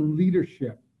business and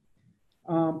leadership,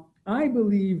 I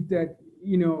believe that,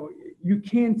 you know, you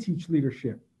can teach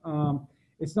leadership.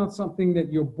 It's not something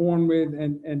that you're born with,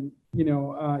 and you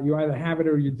know, you either have it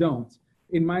or you don't.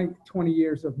 In my 20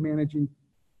 years of managing,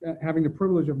 having the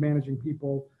privilege of managing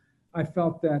people, I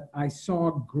felt that I saw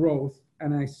growth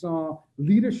and I saw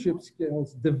leadership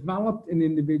skills developed in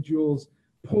individuals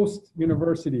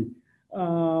post-university.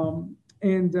 So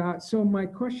my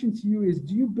question to you is,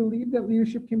 do you believe that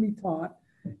leadership can be taught?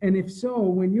 And if so,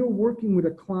 when you're working with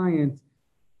a client,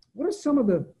 what are some of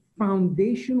the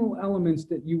foundational elements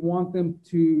that you want them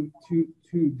to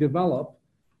develop,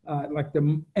 like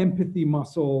the empathy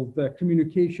muscle, the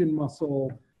communication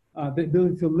muscle, the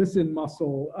ability to listen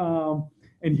muscle,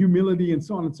 and humility, and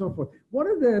so on and so forth? What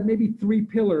are the maybe 3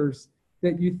 pillars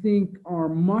that you think are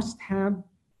must-have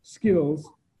skills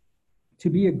to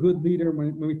be a good leader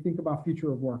when we think about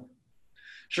future of work?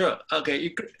 Sure.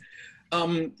 Okay.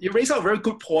 You raise a very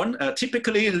good point.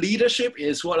 Typically, leadership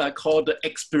is what I call the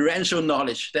experiential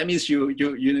knowledge. That means you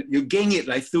gain it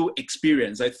like through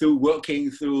experience, like through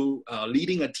working, through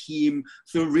leading a team,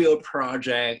 through real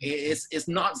project. It's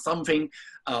not something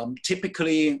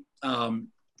typically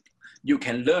you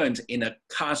can learn in a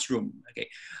classroom. Okay,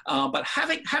 but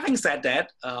having said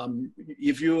that,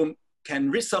 if you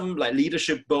can read some like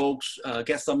leadership books,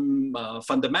 get some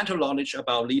fundamental knowledge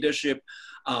about leadership,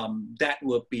 that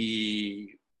would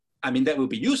be, that would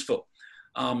be useful.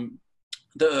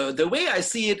 The way I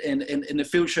see it in the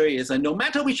future is no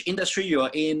matter which industry you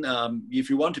are in, if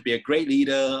you want to be a great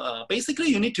leader, basically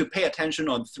you need to pay attention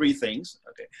on three things.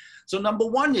 Okay, so number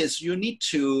one is you need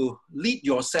to lead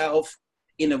yourself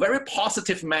in a very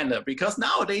positive manner, because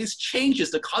nowadays change is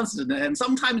the constant, and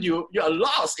sometimes you are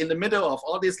lost in the middle of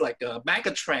all these like mega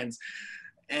trends,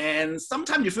 and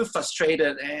sometimes you feel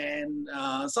frustrated, and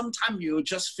sometimes you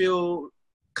just feel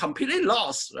completely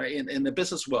lost, right, in the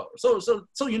business world.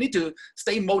 So you need to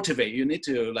stay motivated. You need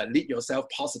to like lead yourself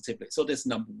positively. So that's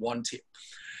number one tip.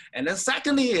 And then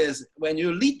secondly is when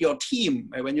you lead your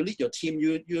team,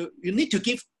 you need to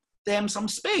give them some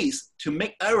space to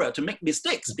make error, to make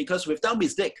mistakes, because without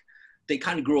mistake, they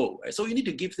can't grow. Right? So you need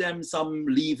to give them some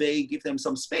leeway, give them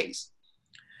some space.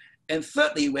 And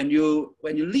thirdly, when you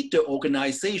lead the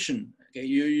organization, okay,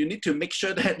 you need to make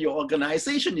sure that your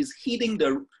organization is hitting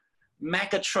the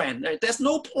mega trend. Right? There's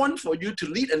no point for you to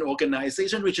lead an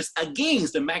organization which is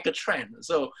against the mega trend.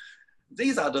 So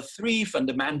these are the three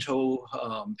fundamental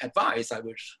advice I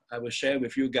would share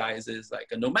with you guys. Is like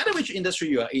no matter which industry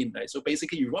you are in, right? So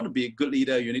basically, you want to be a good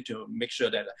leader, you need to make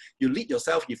sure that you lead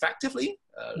yourself effectively,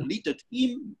 lead the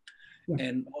team,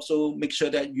 and also make sure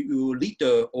that you lead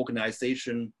the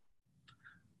organization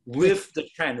with the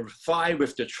trend, fly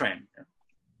with the trend.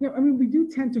 Yeah, we do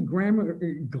tend to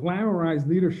glamorize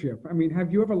leadership.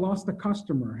 Have you ever lost a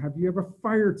customer? Have you ever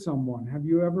fired someone? Have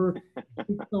you ever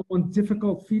given someone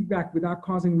difficult feedback without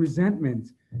causing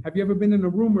resentment? Have you ever been in a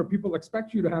room where people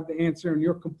expect you to have the answer and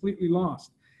you're completely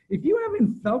lost? If you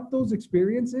haven't felt those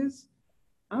experiences,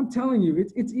 I'm telling you,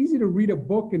 it's easy to read a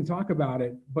book and talk about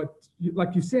it, but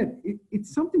like you said,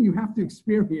 it's something you have to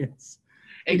experience.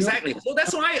 Exactly. So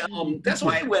that's why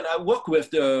when I work with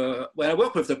the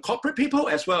corporate people,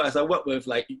 as well as I work with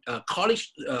like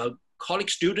college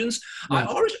students, I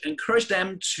always encourage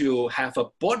them to have a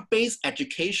board-based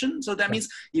education. So that means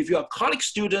if you're a college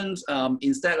student,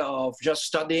 instead of just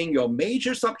studying your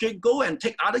major subject, go and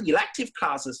take other elective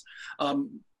classes.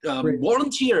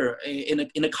 Volunteer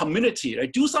in a community,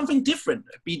 right? Do something different,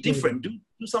 be different, do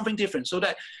something different, so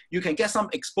that you can get some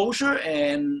exposure,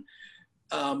 and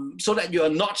so that you are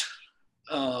not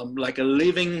like a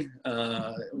living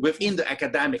within the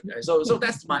academic. Right? So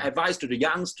that's my advice to the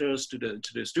youngsters, to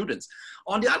the students.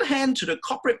 On the other hand, to the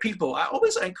corporate people, I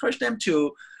always encourage them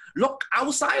to look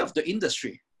outside of the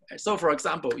industry. So, for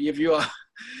example, if you are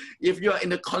in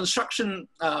the construction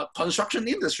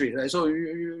industry, right? So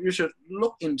you should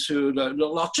look into the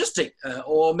logistic,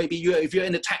 or maybe if you're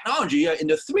in the technology, you're in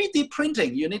the 3D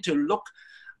printing, you need to look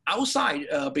outside,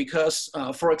 because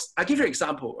I give you an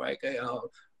example, right?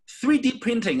 3D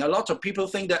printing, a lot of people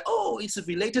think that, oh, it's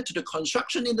related to the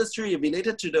construction industry,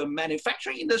 related to the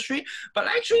manufacturing industry, but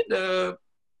actually the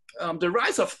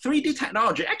rise of 3D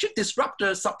technology actually disrupt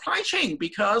the supply chain,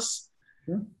 because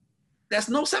there's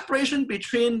no separation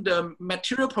between the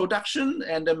material production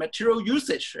and the material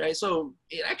usage, right? So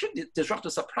it actually disrupts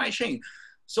the supply chain.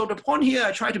 So the point here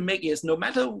I try to make is no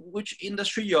matter which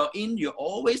industry you're in, you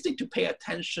always need to pay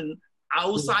attention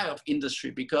outside of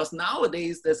industry, because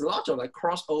nowadays there's a lot of like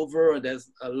crossover,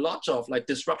 there's a lot of like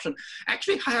disruption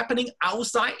actually happening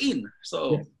outside in.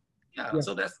 So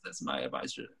so that's my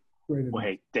advice. Well,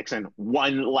 hey, Dixon,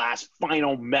 one last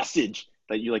final message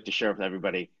that you like to share with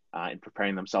everybody in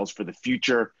preparing themselves for the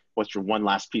future. What's your one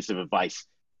last piece of advice?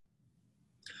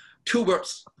 2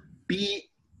 words: be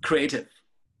creative.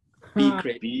 Be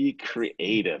creative. Be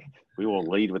creative. We will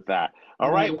lead with that.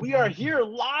 All right, we are here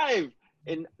live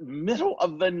in middle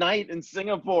of the night in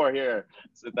Singapore here.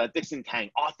 So Dixon Tang,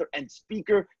 author and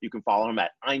speaker. You can follow him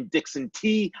at I'm Dixon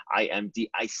T,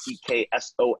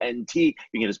 IMDICKSONT. You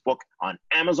can get his book on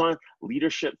Amazon,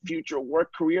 Leadership, Future,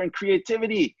 Work, Career, and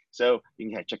Creativity. So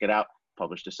you can check it out.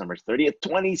 Published December 30th,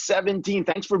 2017.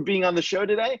 Thanks for being on the show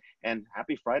today, and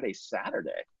happy Friday,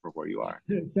 Saturday for where you are.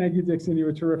 Thank you, Dixon. You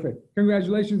were terrific.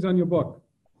 Congratulations on your book.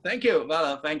 Thank you,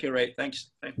 Vala. Thank you, Ray.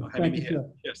 Thanks for having me here.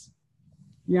 Yes.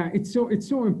 Yeah, it's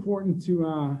so important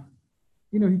to,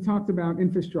 he talked about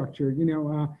infrastructure.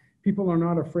 People are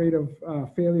not afraid of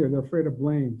failure; they're afraid of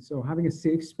blame. So having a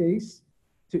safe space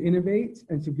to innovate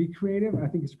and to be creative, I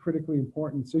think is critically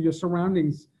important. So your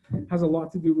surroundings has a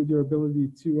lot to do with your ability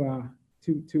to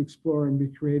explore and be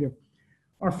creative.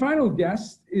 Our final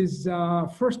guest is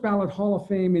first ballot Hall of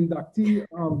Fame inductee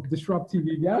of Disrupt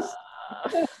TV guest.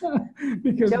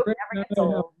 Because Brent and I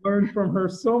have learned from her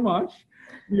so much.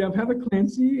 We have Heather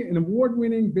Clancy, an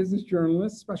award-winning business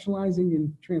journalist specializing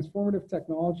in transformative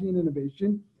technology and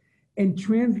innovation and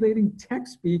translating tech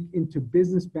speak into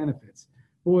business benefits.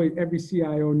 Boy, every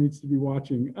CIO needs to be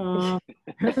watching.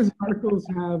 Heather's articles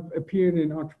have appeared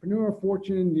in Entrepreneur,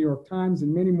 Fortune, New York Times,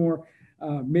 and many more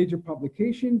major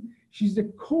publications. She's the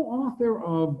co-author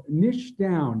of Niche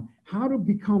Down, How to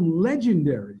Become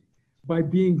Legendary by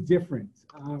Being Different,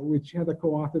 which Heather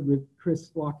co-authored with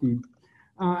Chris Lockheed.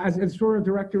 As editorial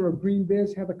director of Green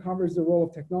Biz, Heather covers the role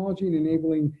of technology in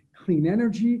enabling clean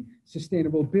energy,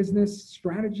 sustainable business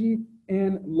strategy,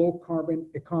 and low carbon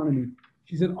economy.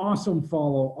 She's an awesome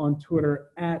follow on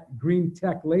Twitter at Green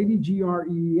Tech Lady,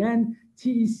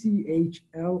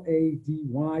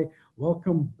 GREENTECHLADY.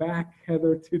 Welcome back,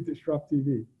 Heather, to Disrupt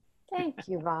TV. Thank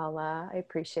you, Vala. I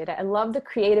appreciate it. I love the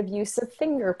creative use of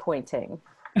finger pointing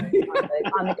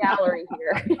on the gallery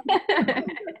here.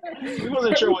 We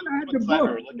wasn't sure what side we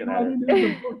were looking at.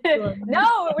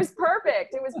 No, it was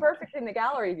perfect. It was perfect in the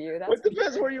gallery view. Well, it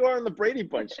depends where you are on the Brady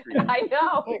Bunch screen. I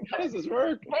know. How does this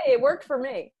work? Hey, it worked for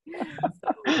me. So,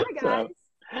 hi, guys.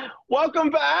 Welcome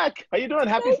back. How you doing?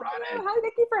 Happy Friday. Hi,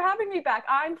 thank you for having me back.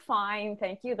 I'm fine,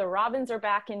 thank you. The Robins are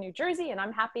back in New Jersey, and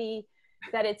I'm happy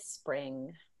that it's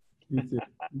spring. Me too.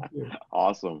 Me too.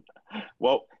 Awesome.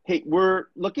 Well, hey, we're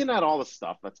looking at all the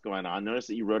stuff that's going on. Notice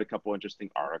that you wrote a couple interesting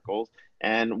articles,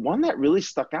 and one that really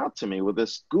stuck out to me with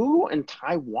this Google and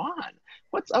Taiwan.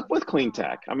 What's up with clean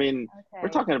tech? I mean, we're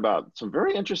talking about some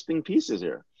very interesting pieces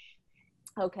here.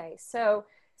 Okay, so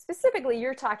specifically,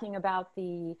 you're talking about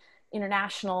the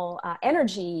international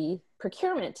energy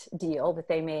procurement deal that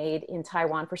they made in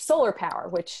Taiwan for solar power,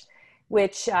 which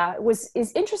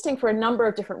is interesting for a number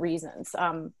of different reasons.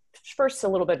 First, a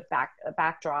little bit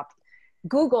backdrop.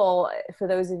 Google, for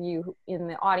those of you in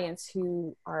the audience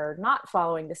who are not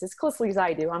following this as closely as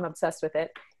I do, I'm obsessed with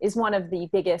it, is one of the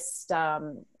biggest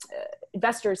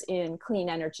investors in clean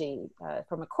energy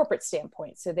from a corporate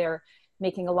standpoint. So they're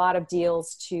making a lot of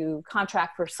deals to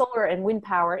contract for solar and wind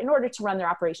power in order to run their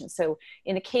operations. So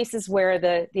in the cases where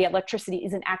the electricity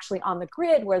isn't actually on the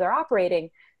grid where they're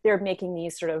operating, they're making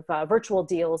these sort of virtual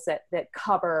deals that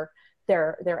cover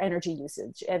their energy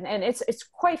usage. And it's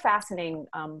quite fascinating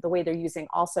the way they're using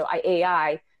also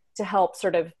AI to help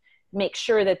sort of make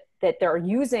sure that they're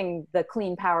using the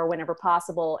clean power whenever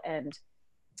possible and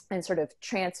sort of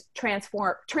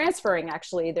transferring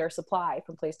actually their supply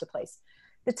from place to place.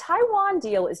 The Taiwan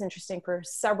deal is interesting for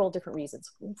several different reasons.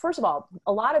 First of all,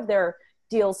 a lot of their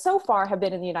deals so far have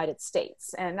been in the United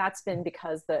States, and that's been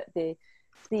because the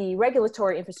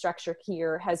regulatory infrastructure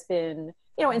here has been,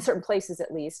 in certain places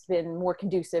at least, been more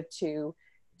conducive to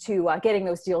getting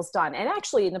those deals done. And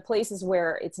actually in the places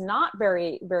where it's not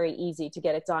very, very easy to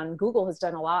get it done, Google has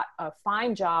done a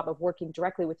fine job of working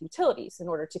directly with utilities in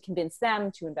order to convince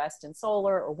them to invest in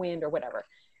solar or wind or whatever.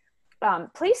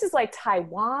 Places like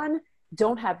Taiwan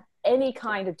don't have any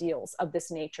kind of deals of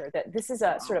this nature. That this is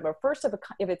a sort of a first of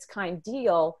its kind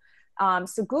deal.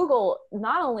 So Google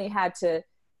not only had to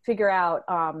figure out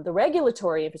the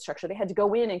regulatory infrastructure, they had to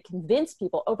go in and convince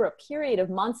people over a period of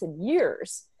months and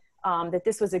years that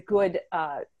this was a good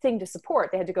thing to support.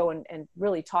 They had to go and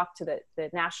really talk to the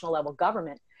national level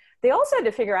government. They also had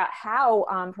to figure out how,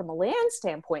 from a land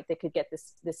standpoint, they could get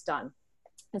this done.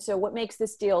 And so what makes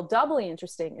this deal doubly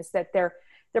interesting is that they're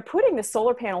putting the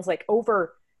solar panels like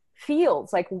over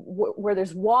fields, like where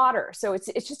there's water. So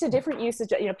it's just a different usage.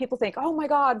 People think, oh my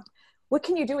God, what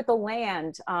can you do with the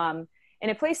land? And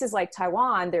in places like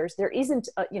Taiwan, there isn't,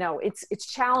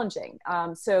 it's challenging.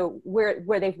 So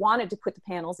where they've wanted to put the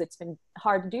panels, it's been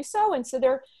hard to do so. And so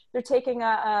they're taking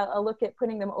a look at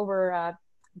putting them over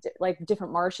like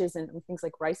different marshes and things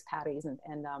like rice paddies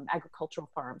and agricultural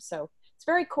farms. So it's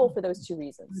very cool for those two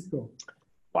reasons.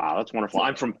 Wow, that's wonderful.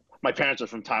 My parents are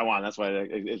from Taiwan. That's why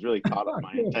it's really caught up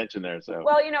my attention there. So,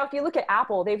 well, if you look at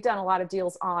Apple, they've done a lot of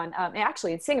deals on,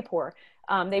 actually in Singapore,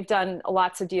 they've done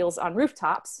lots of deals on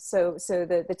rooftops. So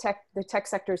the tech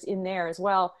sector's in there as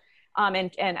well.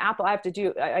 And Apple, I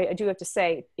do have to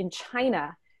say, in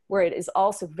China, where it is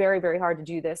also very, very hard to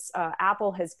do this,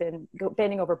 Apple has been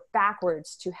bending over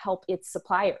backwards to help its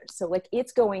suppliers. So like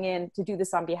it's going in to do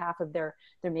this on behalf of their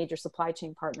major supply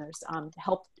chain partners, to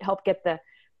help get the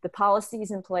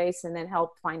policies in place and then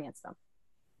help finance them.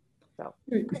 So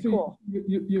cool.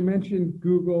 You mentioned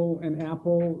Google and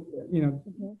Apple,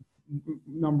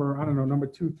 number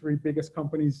 2, 3 biggest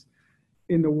companies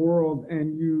in the world.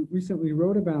 And you recently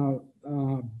wrote about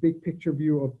big picture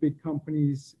view of big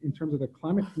companies in terms of the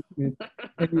climate movement.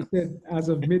 And you said as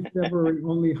of mid-February,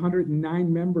 only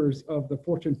 109 members of the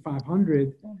Fortune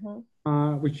 500,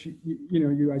 which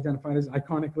you identified as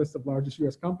iconic list of largest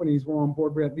U.S. companies, were on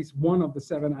board with at least one of the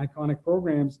 7 iconic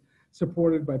programs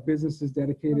supported by businesses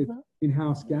dedicated to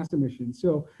in-house gas emissions.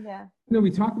 So,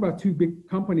 we talked about 2 big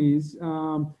companies.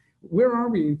 Where are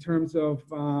we in terms of,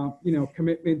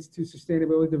 commitments to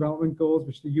sustainability development goals,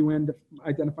 which the UN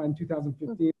identified in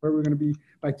 2015, where we're going to be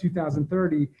by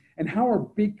 2030? And how are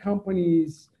big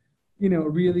companies,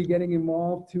 really getting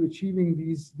involved to achieving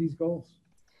these goals?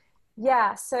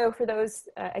 Yeah. So for those,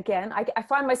 again, I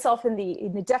find myself in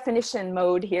the definition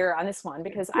mode here on this one,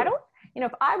 because I don't,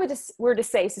 if I were to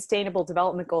say sustainable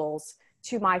development goals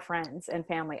to my friends and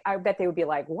family, I bet they would be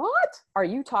like, what are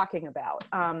you talking about?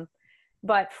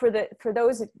 But for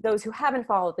those who haven't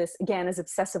followed this, again, as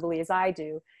obsessively as I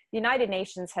do, the United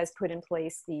Nations has put in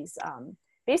place these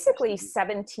basically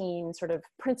 17 sort of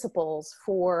principles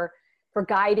for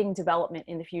guiding development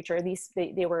in the future.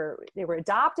 They were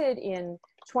adopted in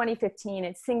 2015.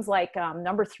 It's things like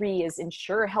number 3 is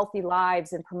ensure healthy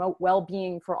lives and promote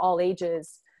well-being for all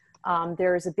ages.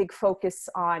 There's a big focus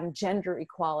on gender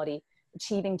equality,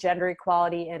 achieving gender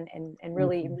equality and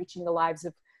really enriching the lives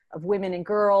of women and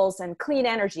girls, and clean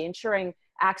energy, ensuring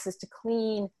access to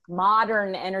clean,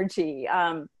 modern energy.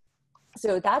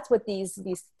 So that's what these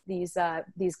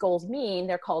goals mean.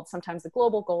 They're called sometimes the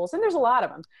global goals, and there's a lot of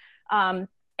them.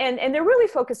 And they're really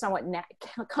focused on what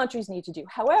countries need to do.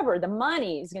 However, the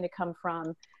money is going to come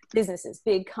from businesses,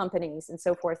 big companies, and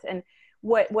so forth. And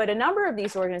what a number of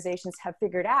these organizations have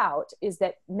figured out is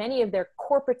that many of their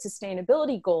corporate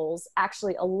sustainability goals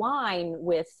actually align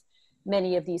with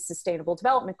many of these sustainable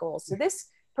development goals. So this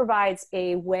provides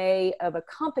a way of a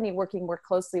company working more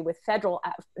closely with federal,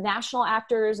 national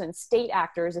actors and state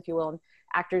actors, if you will, and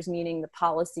actors meaning the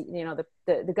policy,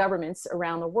 the governments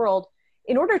around the world,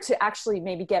 in order to actually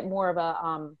maybe get more of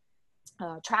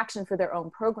a traction for their own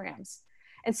programs.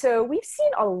 And so we've seen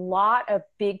a lot of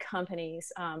big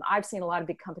companies. I've seen a lot of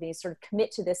big companies sort of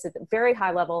commit to this at a very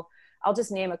high level. I'll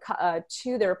just name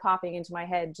 2 that are popping into my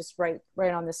head just right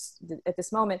on this at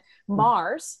this moment.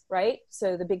 Mars, right?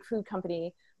 So the big food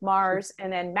company Mars,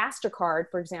 and then MasterCard,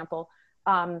 for example.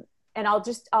 And I'll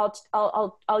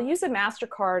use a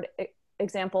MasterCard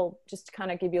example just to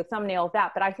kind of give you a thumbnail of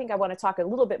that. But I think I want to talk a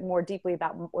little bit more deeply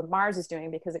about what Mars is doing,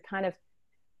 because it kind of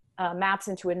maps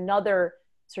into another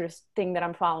sort of thing that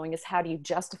I'm following, is how do you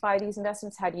justify these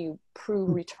investments? How do you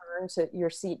prove return to your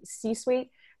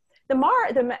C-suite?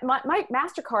 My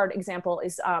MasterCard example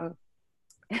is, I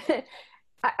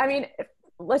mean,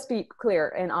 let's be clear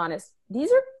and honest. These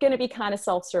are going to be kind of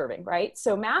self-serving, right?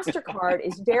 So MasterCard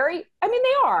is very, I mean,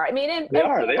 they are. I mean, they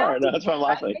are. No, that's why I'm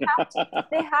laughing.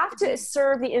 They have to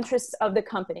serve the interests of the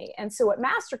company. And so what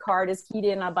MasterCard is keyed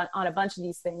in on a bunch of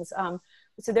these things.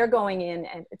 So they're going in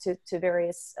and to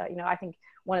various, I think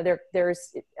one of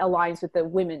theirs aligns with the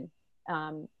women,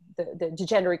 the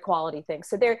gender equality thing.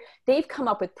 So they've come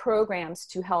up with programs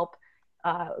to help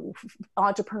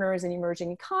entrepreneurs in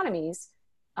emerging economies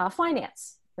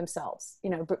finance themselves,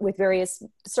 with various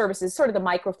services, sort of the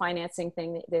microfinancing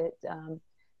thing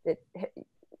that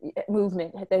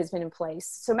movement that has been in place.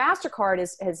 So MasterCard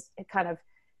has kind of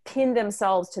pinned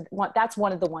themselves to that's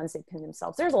one of the ones they pin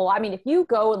themselves. There's a lot. I mean, if you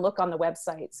go and look on the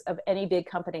websites of any big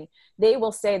company, they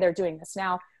will say they're doing this.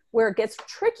 Now, where it gets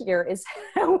trickier is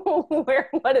what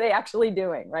are they actually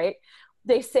doing, right?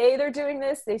 They say they're doing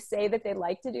this. They say that they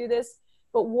like to do this,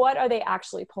 but what are they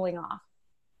actually pulling off?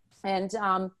 And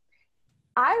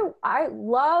I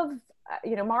love,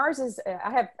 Mars is,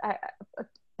 I have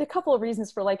a couple of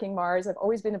reasons for liking Mars. I've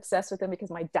always been obsessed with them because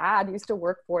my dad used to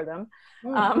work for them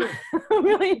a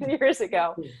million years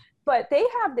ago. But they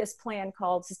have this plan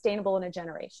called Sustainable in a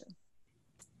Generation.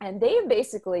 And they've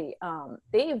basically,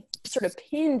 they've sort of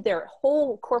pinned their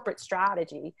whole corporate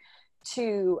strategy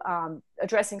to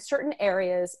addressing certain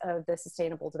areas of the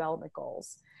Sustainable Development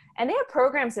Goals. And they have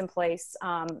programs in place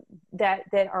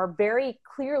that are very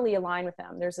clearly aligned with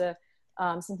them. There's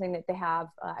something that they have,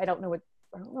 I don't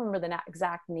remember the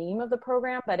exact name of the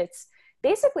program, but it's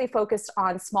basically focused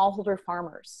on smallholder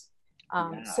farmers.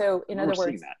 So in other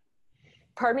words,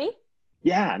 pardon me?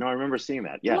 Yeah, no, I remember seeing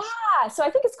that. Yes. Yeah, so I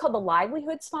think it's called the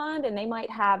Livelihoods Fund, and they might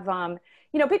have,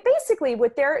 but basically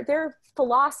what their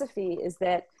philosophy is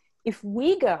that if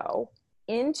we go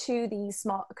into these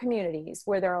small communities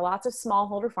where there are lots of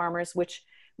smallholder farmers, which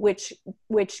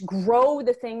grow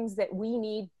the things that we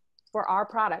need for our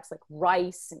products, like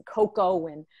rice and cocoa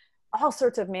and all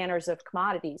sorts of manners of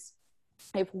commodities,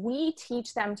 if we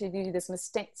teach them to do this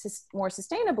more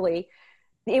sustainably,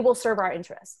 it will serve our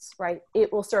interests, right?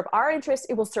 It will serve our interests.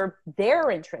 It will serve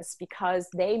their interests, because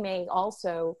they may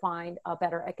also find a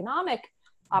better economic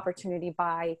opportunity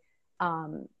by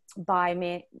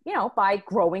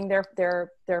growing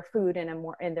their food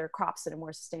in their crops in a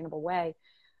more sustainable way.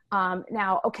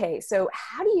 Now, okay, so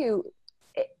how do you,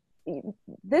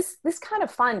 this kind of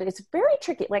fund is very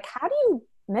tricky. Like, how do you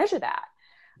measure that?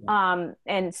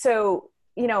 And so,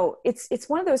 it's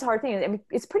one of those hard things. I mean,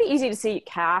 it's pretty easy to see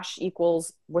cash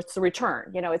equals what's the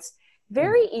return. It's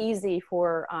very easy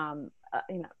for,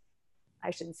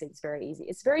 I shouldn't say it's very easy.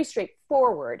 It's very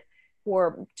straightforward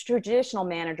for traditional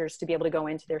managers to be able to go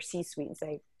into their C-suite and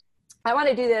say, I want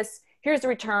to do this. Here's the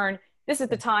return. This is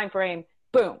the time frame.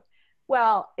 Boom.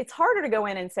 Well, it's harder to go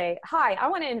in and say, hi, I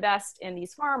want to invest in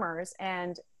these farmers,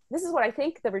 and this is what I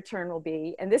think the return will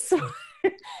be. And this,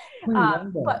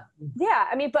 but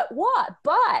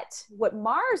what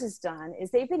Mars has done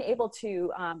is they've been able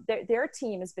to, their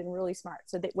team has been really smart.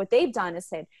 So what they've done is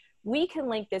said, we can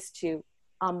link this to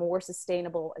a more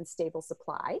sustainable and stable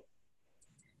supply.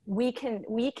 We can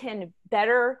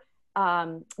better,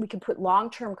 we can put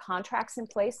long-term contracts in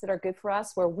place that are good for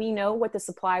us, where we know what the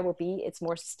supply will be. It's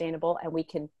more sustainable, and we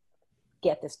can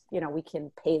get this, we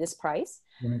can pay this price.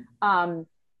 Right.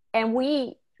 And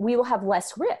we will have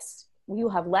less risk. We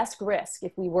will have less risk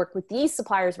if we work with these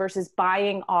suppliers versus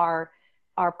buying our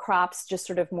crops just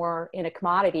sort of more in a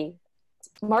commodity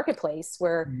marketplace,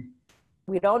 where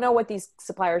we don't know what these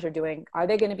suppliers are doing. Are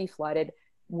they going to be flooded?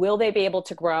 Will they be able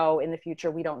to grow in the future?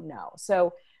 We don't know.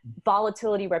 So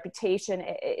volatility, reputation,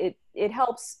 it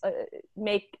helps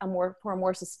make for a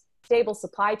more stable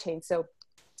supply chain. So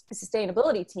the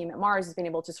sustainability team at Mars has been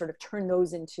able to sort of turn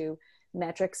those into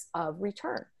metrics of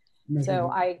return. So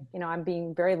I'm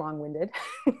being very long-winded,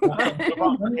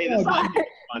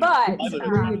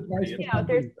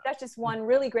 that's just one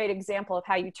really great example of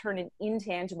how you turn an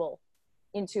intangible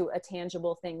into a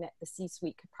tangible thing that the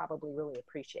C-suite could probably really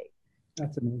appreciate.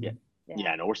 That's amazing.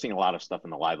 Yeah, no, we're seeing a lot of stuff in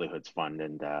the Livelihoods Fund,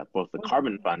 and both the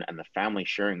Carbon Fund and the Family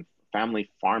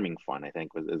Farming Fund, I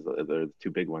think, are the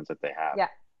two big ones that they have. Yeah.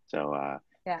 So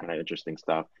kind of interesting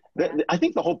stuff. I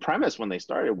think the whole premise when they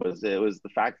started was the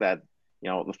fact that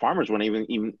the farmers weren't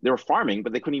even they were farming,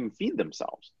 but they couldn't even feed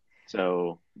themselves.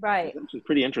 So right, it's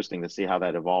pretty interesting to see how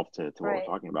that evolved to what we're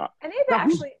talking about. And they've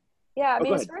actually,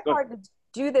 it's very hard to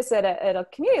do this at a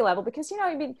community level, because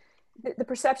the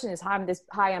perception is, I'm this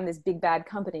big bad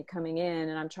company coming in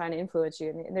and I'm trying to influence you,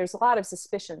 and there's a lot of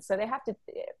suspicion. So they have to.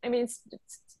 It's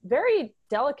very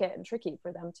delicate and tricky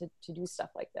for them to do stuff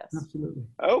like this. Absolutely.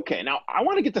 Okay, now I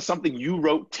want to get to something you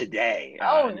wrote today.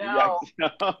 Oh no!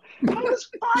 How does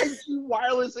 5G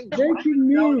wireless and climate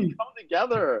come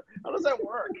together? How does that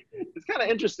work? It's kind of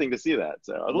interesting to see that.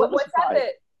 So what's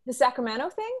that? The Sacramento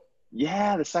thing?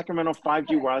 Yeah, the Sacramento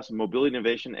 5G wireless and mobility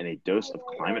innovation and a dose of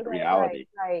climate reality.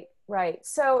 Right.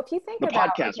 So if you think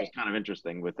about the podcast was kind of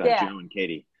interesting with Joe and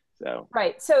Katie. So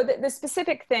right. So the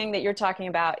specific thing that you're talking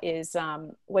about is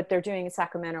what they're doing in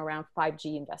Sacramento around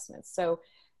 5G investments. So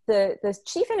the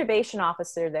chief innovation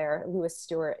officer there, Lewis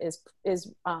Stewart, is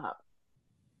been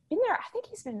there. I think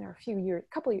he's been there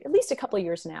at least a couple of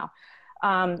years now.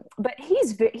 But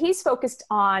he's focused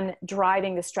on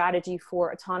driving the strategy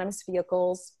for autonomous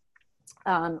vehicles,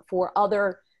 for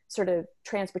other sort of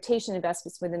transportation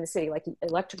investments within the city, like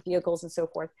electric vehicles and so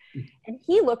forth. And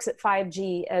he looks at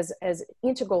 5G as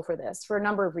integral for this for a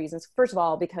number of reasons. First of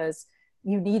all, because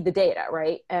you need the data,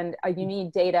 right? And you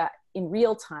need data in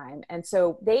real time. And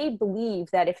so they believe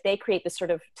that if they create this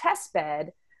sort of test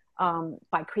bed,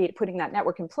 by putting that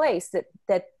network in place,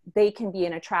 that they can be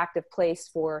an attractive place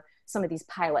for some of these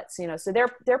pilots, so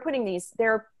they're putting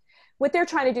what they're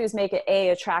trying to do is make it a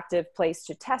attractive place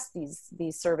to test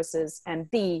these services,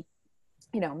 and B,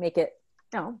 make it,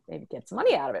 maybe get some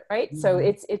money out of it, right? Mm-hmm. So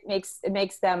it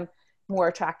makes them more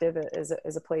attractive as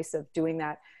a place of doing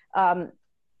that.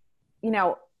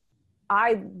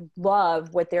 I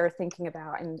love what they're thinking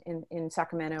about in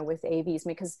Sacramento with AVs,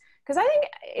 because I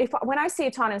think when I say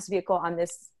autonomous vehicle on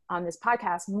this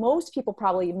podcast, most people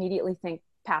probably immediately think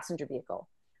passenger vehicle,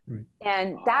 right.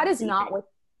 And that is not what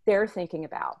they're thinking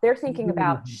about. They're thinking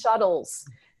about shuttles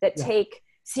that take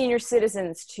senior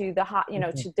citizens to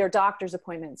to their doctor's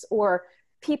appointments, or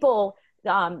people,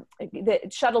 small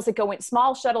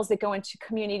shuttles that go into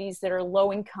communities that are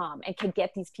low income and can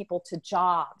get these people to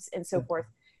jobs and so forth.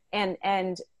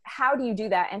 And how do you do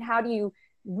that? And how do you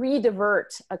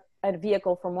re-divert a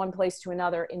vehicle from one place to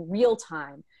another in real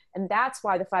time? And that's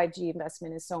why the 5G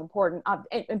investment is so important.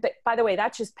 But by the way,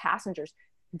 that's just passengers.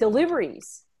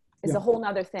 Deliveries is a whole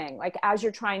nother thing. Like as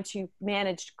you're trying to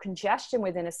manage congestion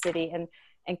within a city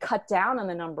and cut down on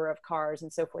the number of cars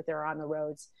and so forth that are on the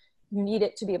roads, you need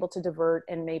it to be able to divert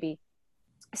and maybe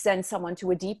send someone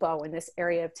to a depot in this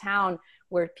area of town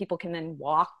where people can then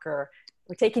walk or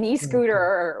take an e-scooter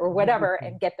or whatever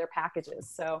and get their packages.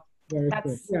 So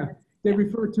that's, yeah. They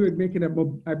refer to it making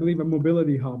I believe a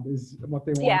mobility hub is what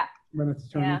they want.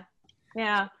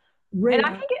 Yeah. And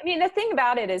I think, the thing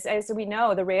about it is, as we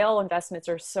know, the rail investments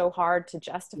are so hard to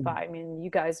justify. I mean, you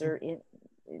guys are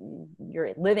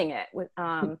you're living it with,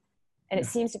 and it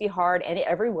seems to be hard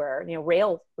everywhere.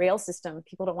 Rail system,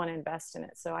 people don't want to invest in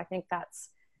it. So I think that's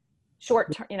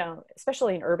short term.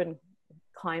 Especially in urban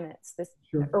climates,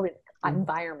 urban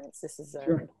environments. This is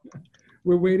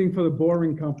We're waiting for the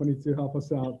Boring Company to help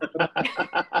us out.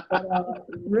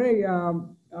 Ray,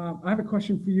 I have a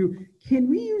question for you. Can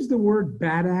we use the word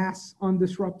badass on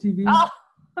Disrupt TV? Oh.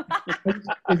 Is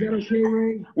that okay,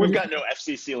 Ray? We've got no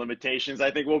FCC limitations. I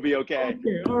think we'll be okay.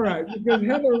 Okay, all right. Because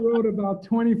Heather wrote about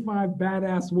 25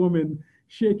 badass women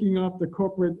shaking up the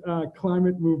corporate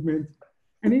climate movement.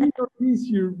 And in your piece,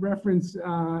 you reference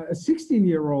a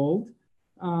 16-year-old,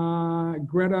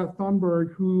 Greta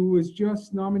Thunberg, who was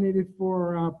just nominated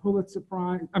for Pulitzer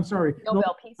Prize. I'm sorry,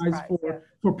 Nobel Peace Prize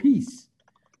for peace.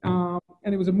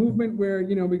 And it was a movement where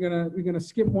we're gonna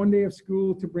skip one day of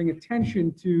school to bring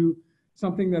attention to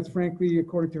something that's frankly,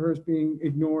 according to her, is being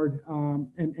ignored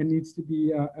and needs to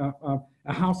be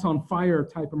a house on fire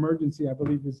type emergency, I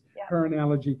believe is her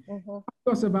analogy. Talk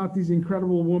to us about these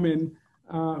incredible women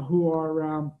who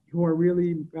are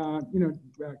really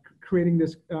creating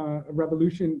this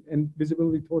revolution and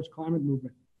visibility towards climate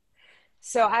movement.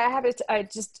 So I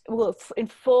just will, in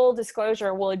full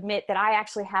disclosure, will admit that I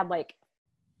actually had like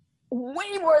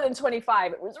way more than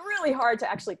 25. It was really hard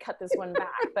to actually cut this one back,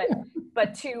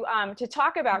 but to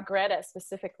talk about Greta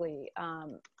specifically,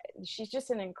 she's just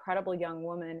an incredible young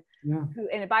woman. Yeah. Who,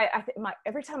 and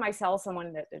every time I tell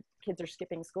someone that the kids are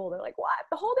skipping school, they're like, "What?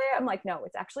 The whole day?" I'm like, "No,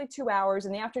 it's actually 2 hours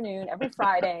in the afternoon every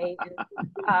Friday."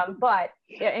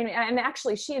 And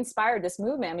actually, she inspired this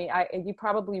movement. I mean, you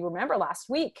probably remember last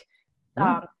week. In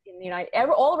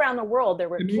the all around the world, there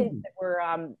were kids that were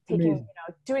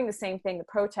doing the same thing, the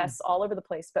protests all over the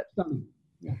place. But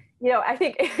I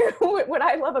think what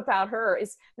I love about her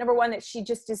is, number one, that she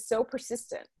just is so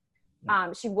persistent.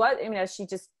 She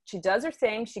does her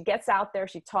thing. She gets out there.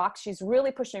 She talks. She's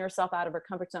really pushing herself out of her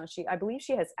comfort zone. I believe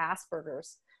she has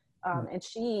Asperger's, and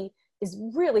she is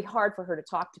really hard for her to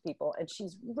talk to people. And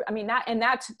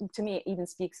that to me even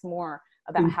speaks more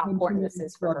about how important this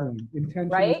is for her.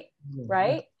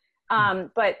 Right.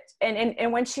 But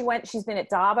when she's been at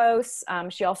Davos.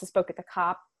 She also spoke at the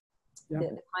COP,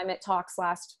 the climate talks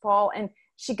last fall, and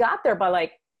she got there by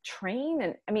like train.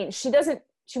 And I mean, she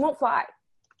won't fly.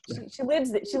 She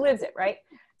lives it. Right.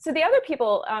 So the other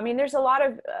people, there's a lot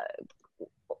of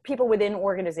people within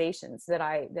organizations that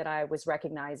I was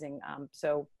recognizing.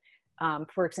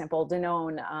 For example,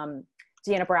 Danone,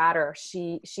 Deanna Bratter,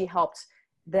 she helped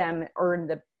them earn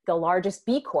the largest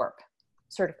B Corp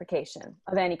certification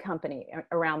of any company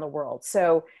around the world.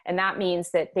 So, and that means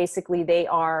that basically they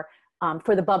are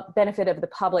for the benefit of the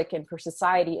public and for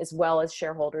society, as well as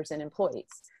shareholders and employees.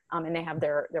 And they have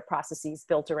their processes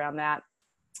built around that.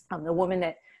 The woman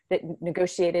that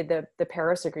negotiated the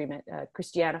Paris Agreement,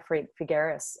 Christiana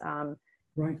Figueres,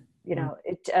 right.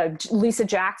 Lisa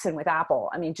Jackson with Apple.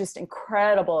 I mean, just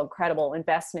incredible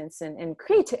investments and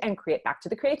create back to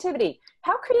the creativity.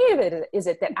 How creative is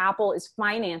it that Apple is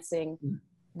financing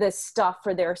this stuff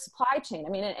for their supply chain? I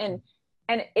mean,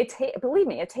 and believe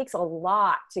me, it takes a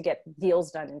lot to get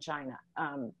deals done in China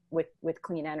with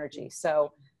clean energy.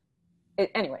 So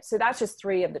anyway, so that's just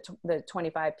 3 of the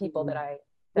 25 people that I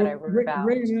wrote about.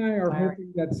 Ray and I are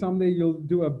hoping that someday you'll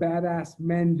do a badass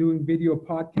men doing video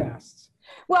podcasts.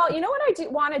 Well, you know what I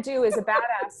want to do is a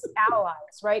badass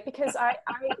allies, right? Because I've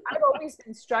always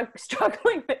been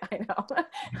struggling with,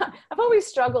 I've always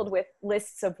struggled with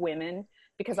lists of women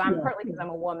because partly because I'm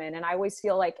a woman, and I always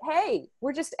feel like, hey,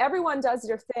 everyone does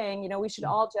their thing. We should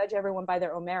all judge everyone by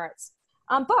their own merits.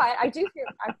 But I do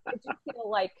feel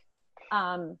like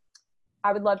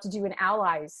I would love to do an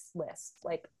allies list,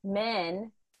 like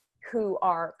men who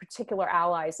are particular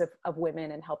allies of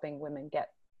women and helping women get,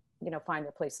 find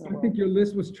their place in the world. I think your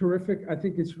list was terrific. I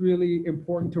think it's really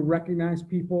important to recognize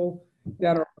people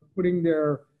that are putting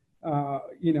their,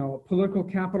 political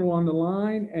capital on the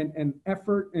line and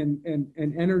effort and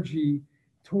energy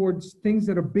towards things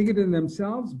that are bigger than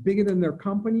themselves, bigger than their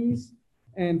companies,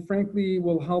 and frankly,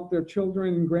 will help their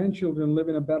children and grandchildren live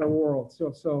in a better world.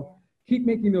 So keep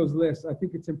making those lists. I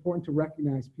think it's important to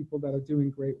recognize people that are doing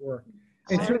great work.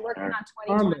 And I'm certainly working on our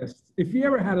 2020. list. If you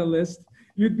ever had a list,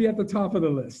 you'd be at the top of the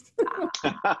list.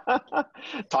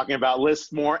 Talking about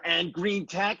lists more and green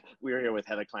tech, we are here with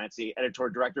Heather Clancy,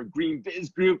 editorial director of Green Biz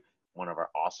Group, one of our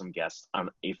awesome guests on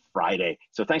a Friday.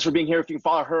 So thanks for being here. If you can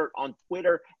follow her on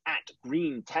Twitter at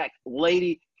Green Tech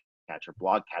Lady, catch her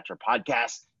blog, catch her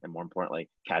podcast, and more importantly,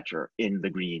 catch her in the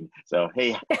green. So,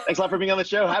 hey, thanks a lot for being on the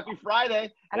show. Happy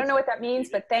Friday. I don't know what that means,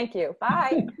 but thank you.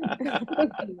 Bye.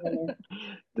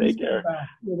 Take care.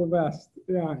 You're the best.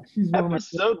 Yeah, she's one of my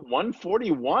Episode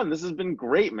 141. This has been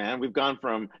great, man. We've gone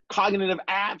from cognitive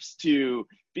apps to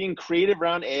being creative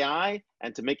around AI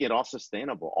and to making it all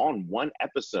sustainable all in one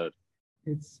episode.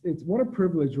 It's what a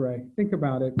privilege, Ray. Think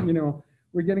about it. You know,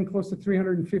 we're getting close to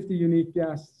 350 unique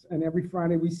guests, and every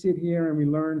Friday we sit here and we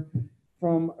learn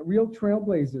from real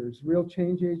trailblazers, real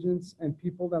change agents, and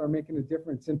people that are making a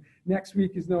difference. And next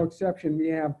week is no exception. We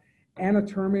have Anna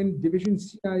Turman, Division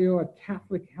CIO at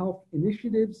Catholic Health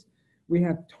Initiatives. We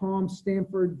have Tom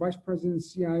Stanford, Vice President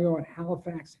CIO at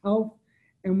Halifax Health.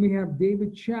 And we have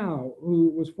David Chow, who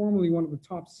was formerly one of the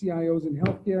top CIOs in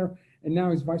healthcare, and now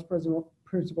he's Vice President,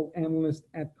 Principal Analyst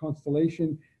at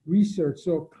Constellation Research.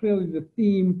 So clearly the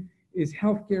theme is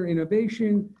healthcare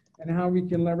innovation and how we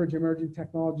can leverage emerging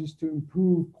technologies to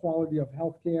improve quality of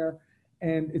healthcare.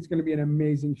 And it's going to be an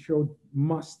amazing show,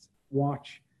 must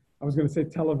watch. I was going to say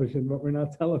television, but we're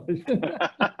not television.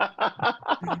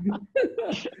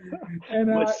 And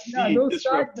yeah, those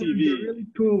Disrupt segments TV. are really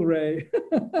cool, Ray.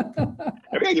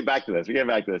 We're going to get back to this. Yeah.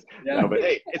 No, but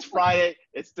hey, it's Friday.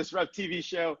 It's Disrupt TV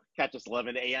show. Catch us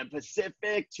 11 a.m.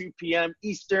 Pacific, 2 p.m.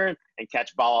 Eastern, and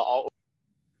catch Bala all.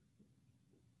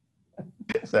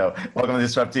 So welcome to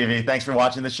Disrupt TV. Thanks for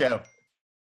watching the show.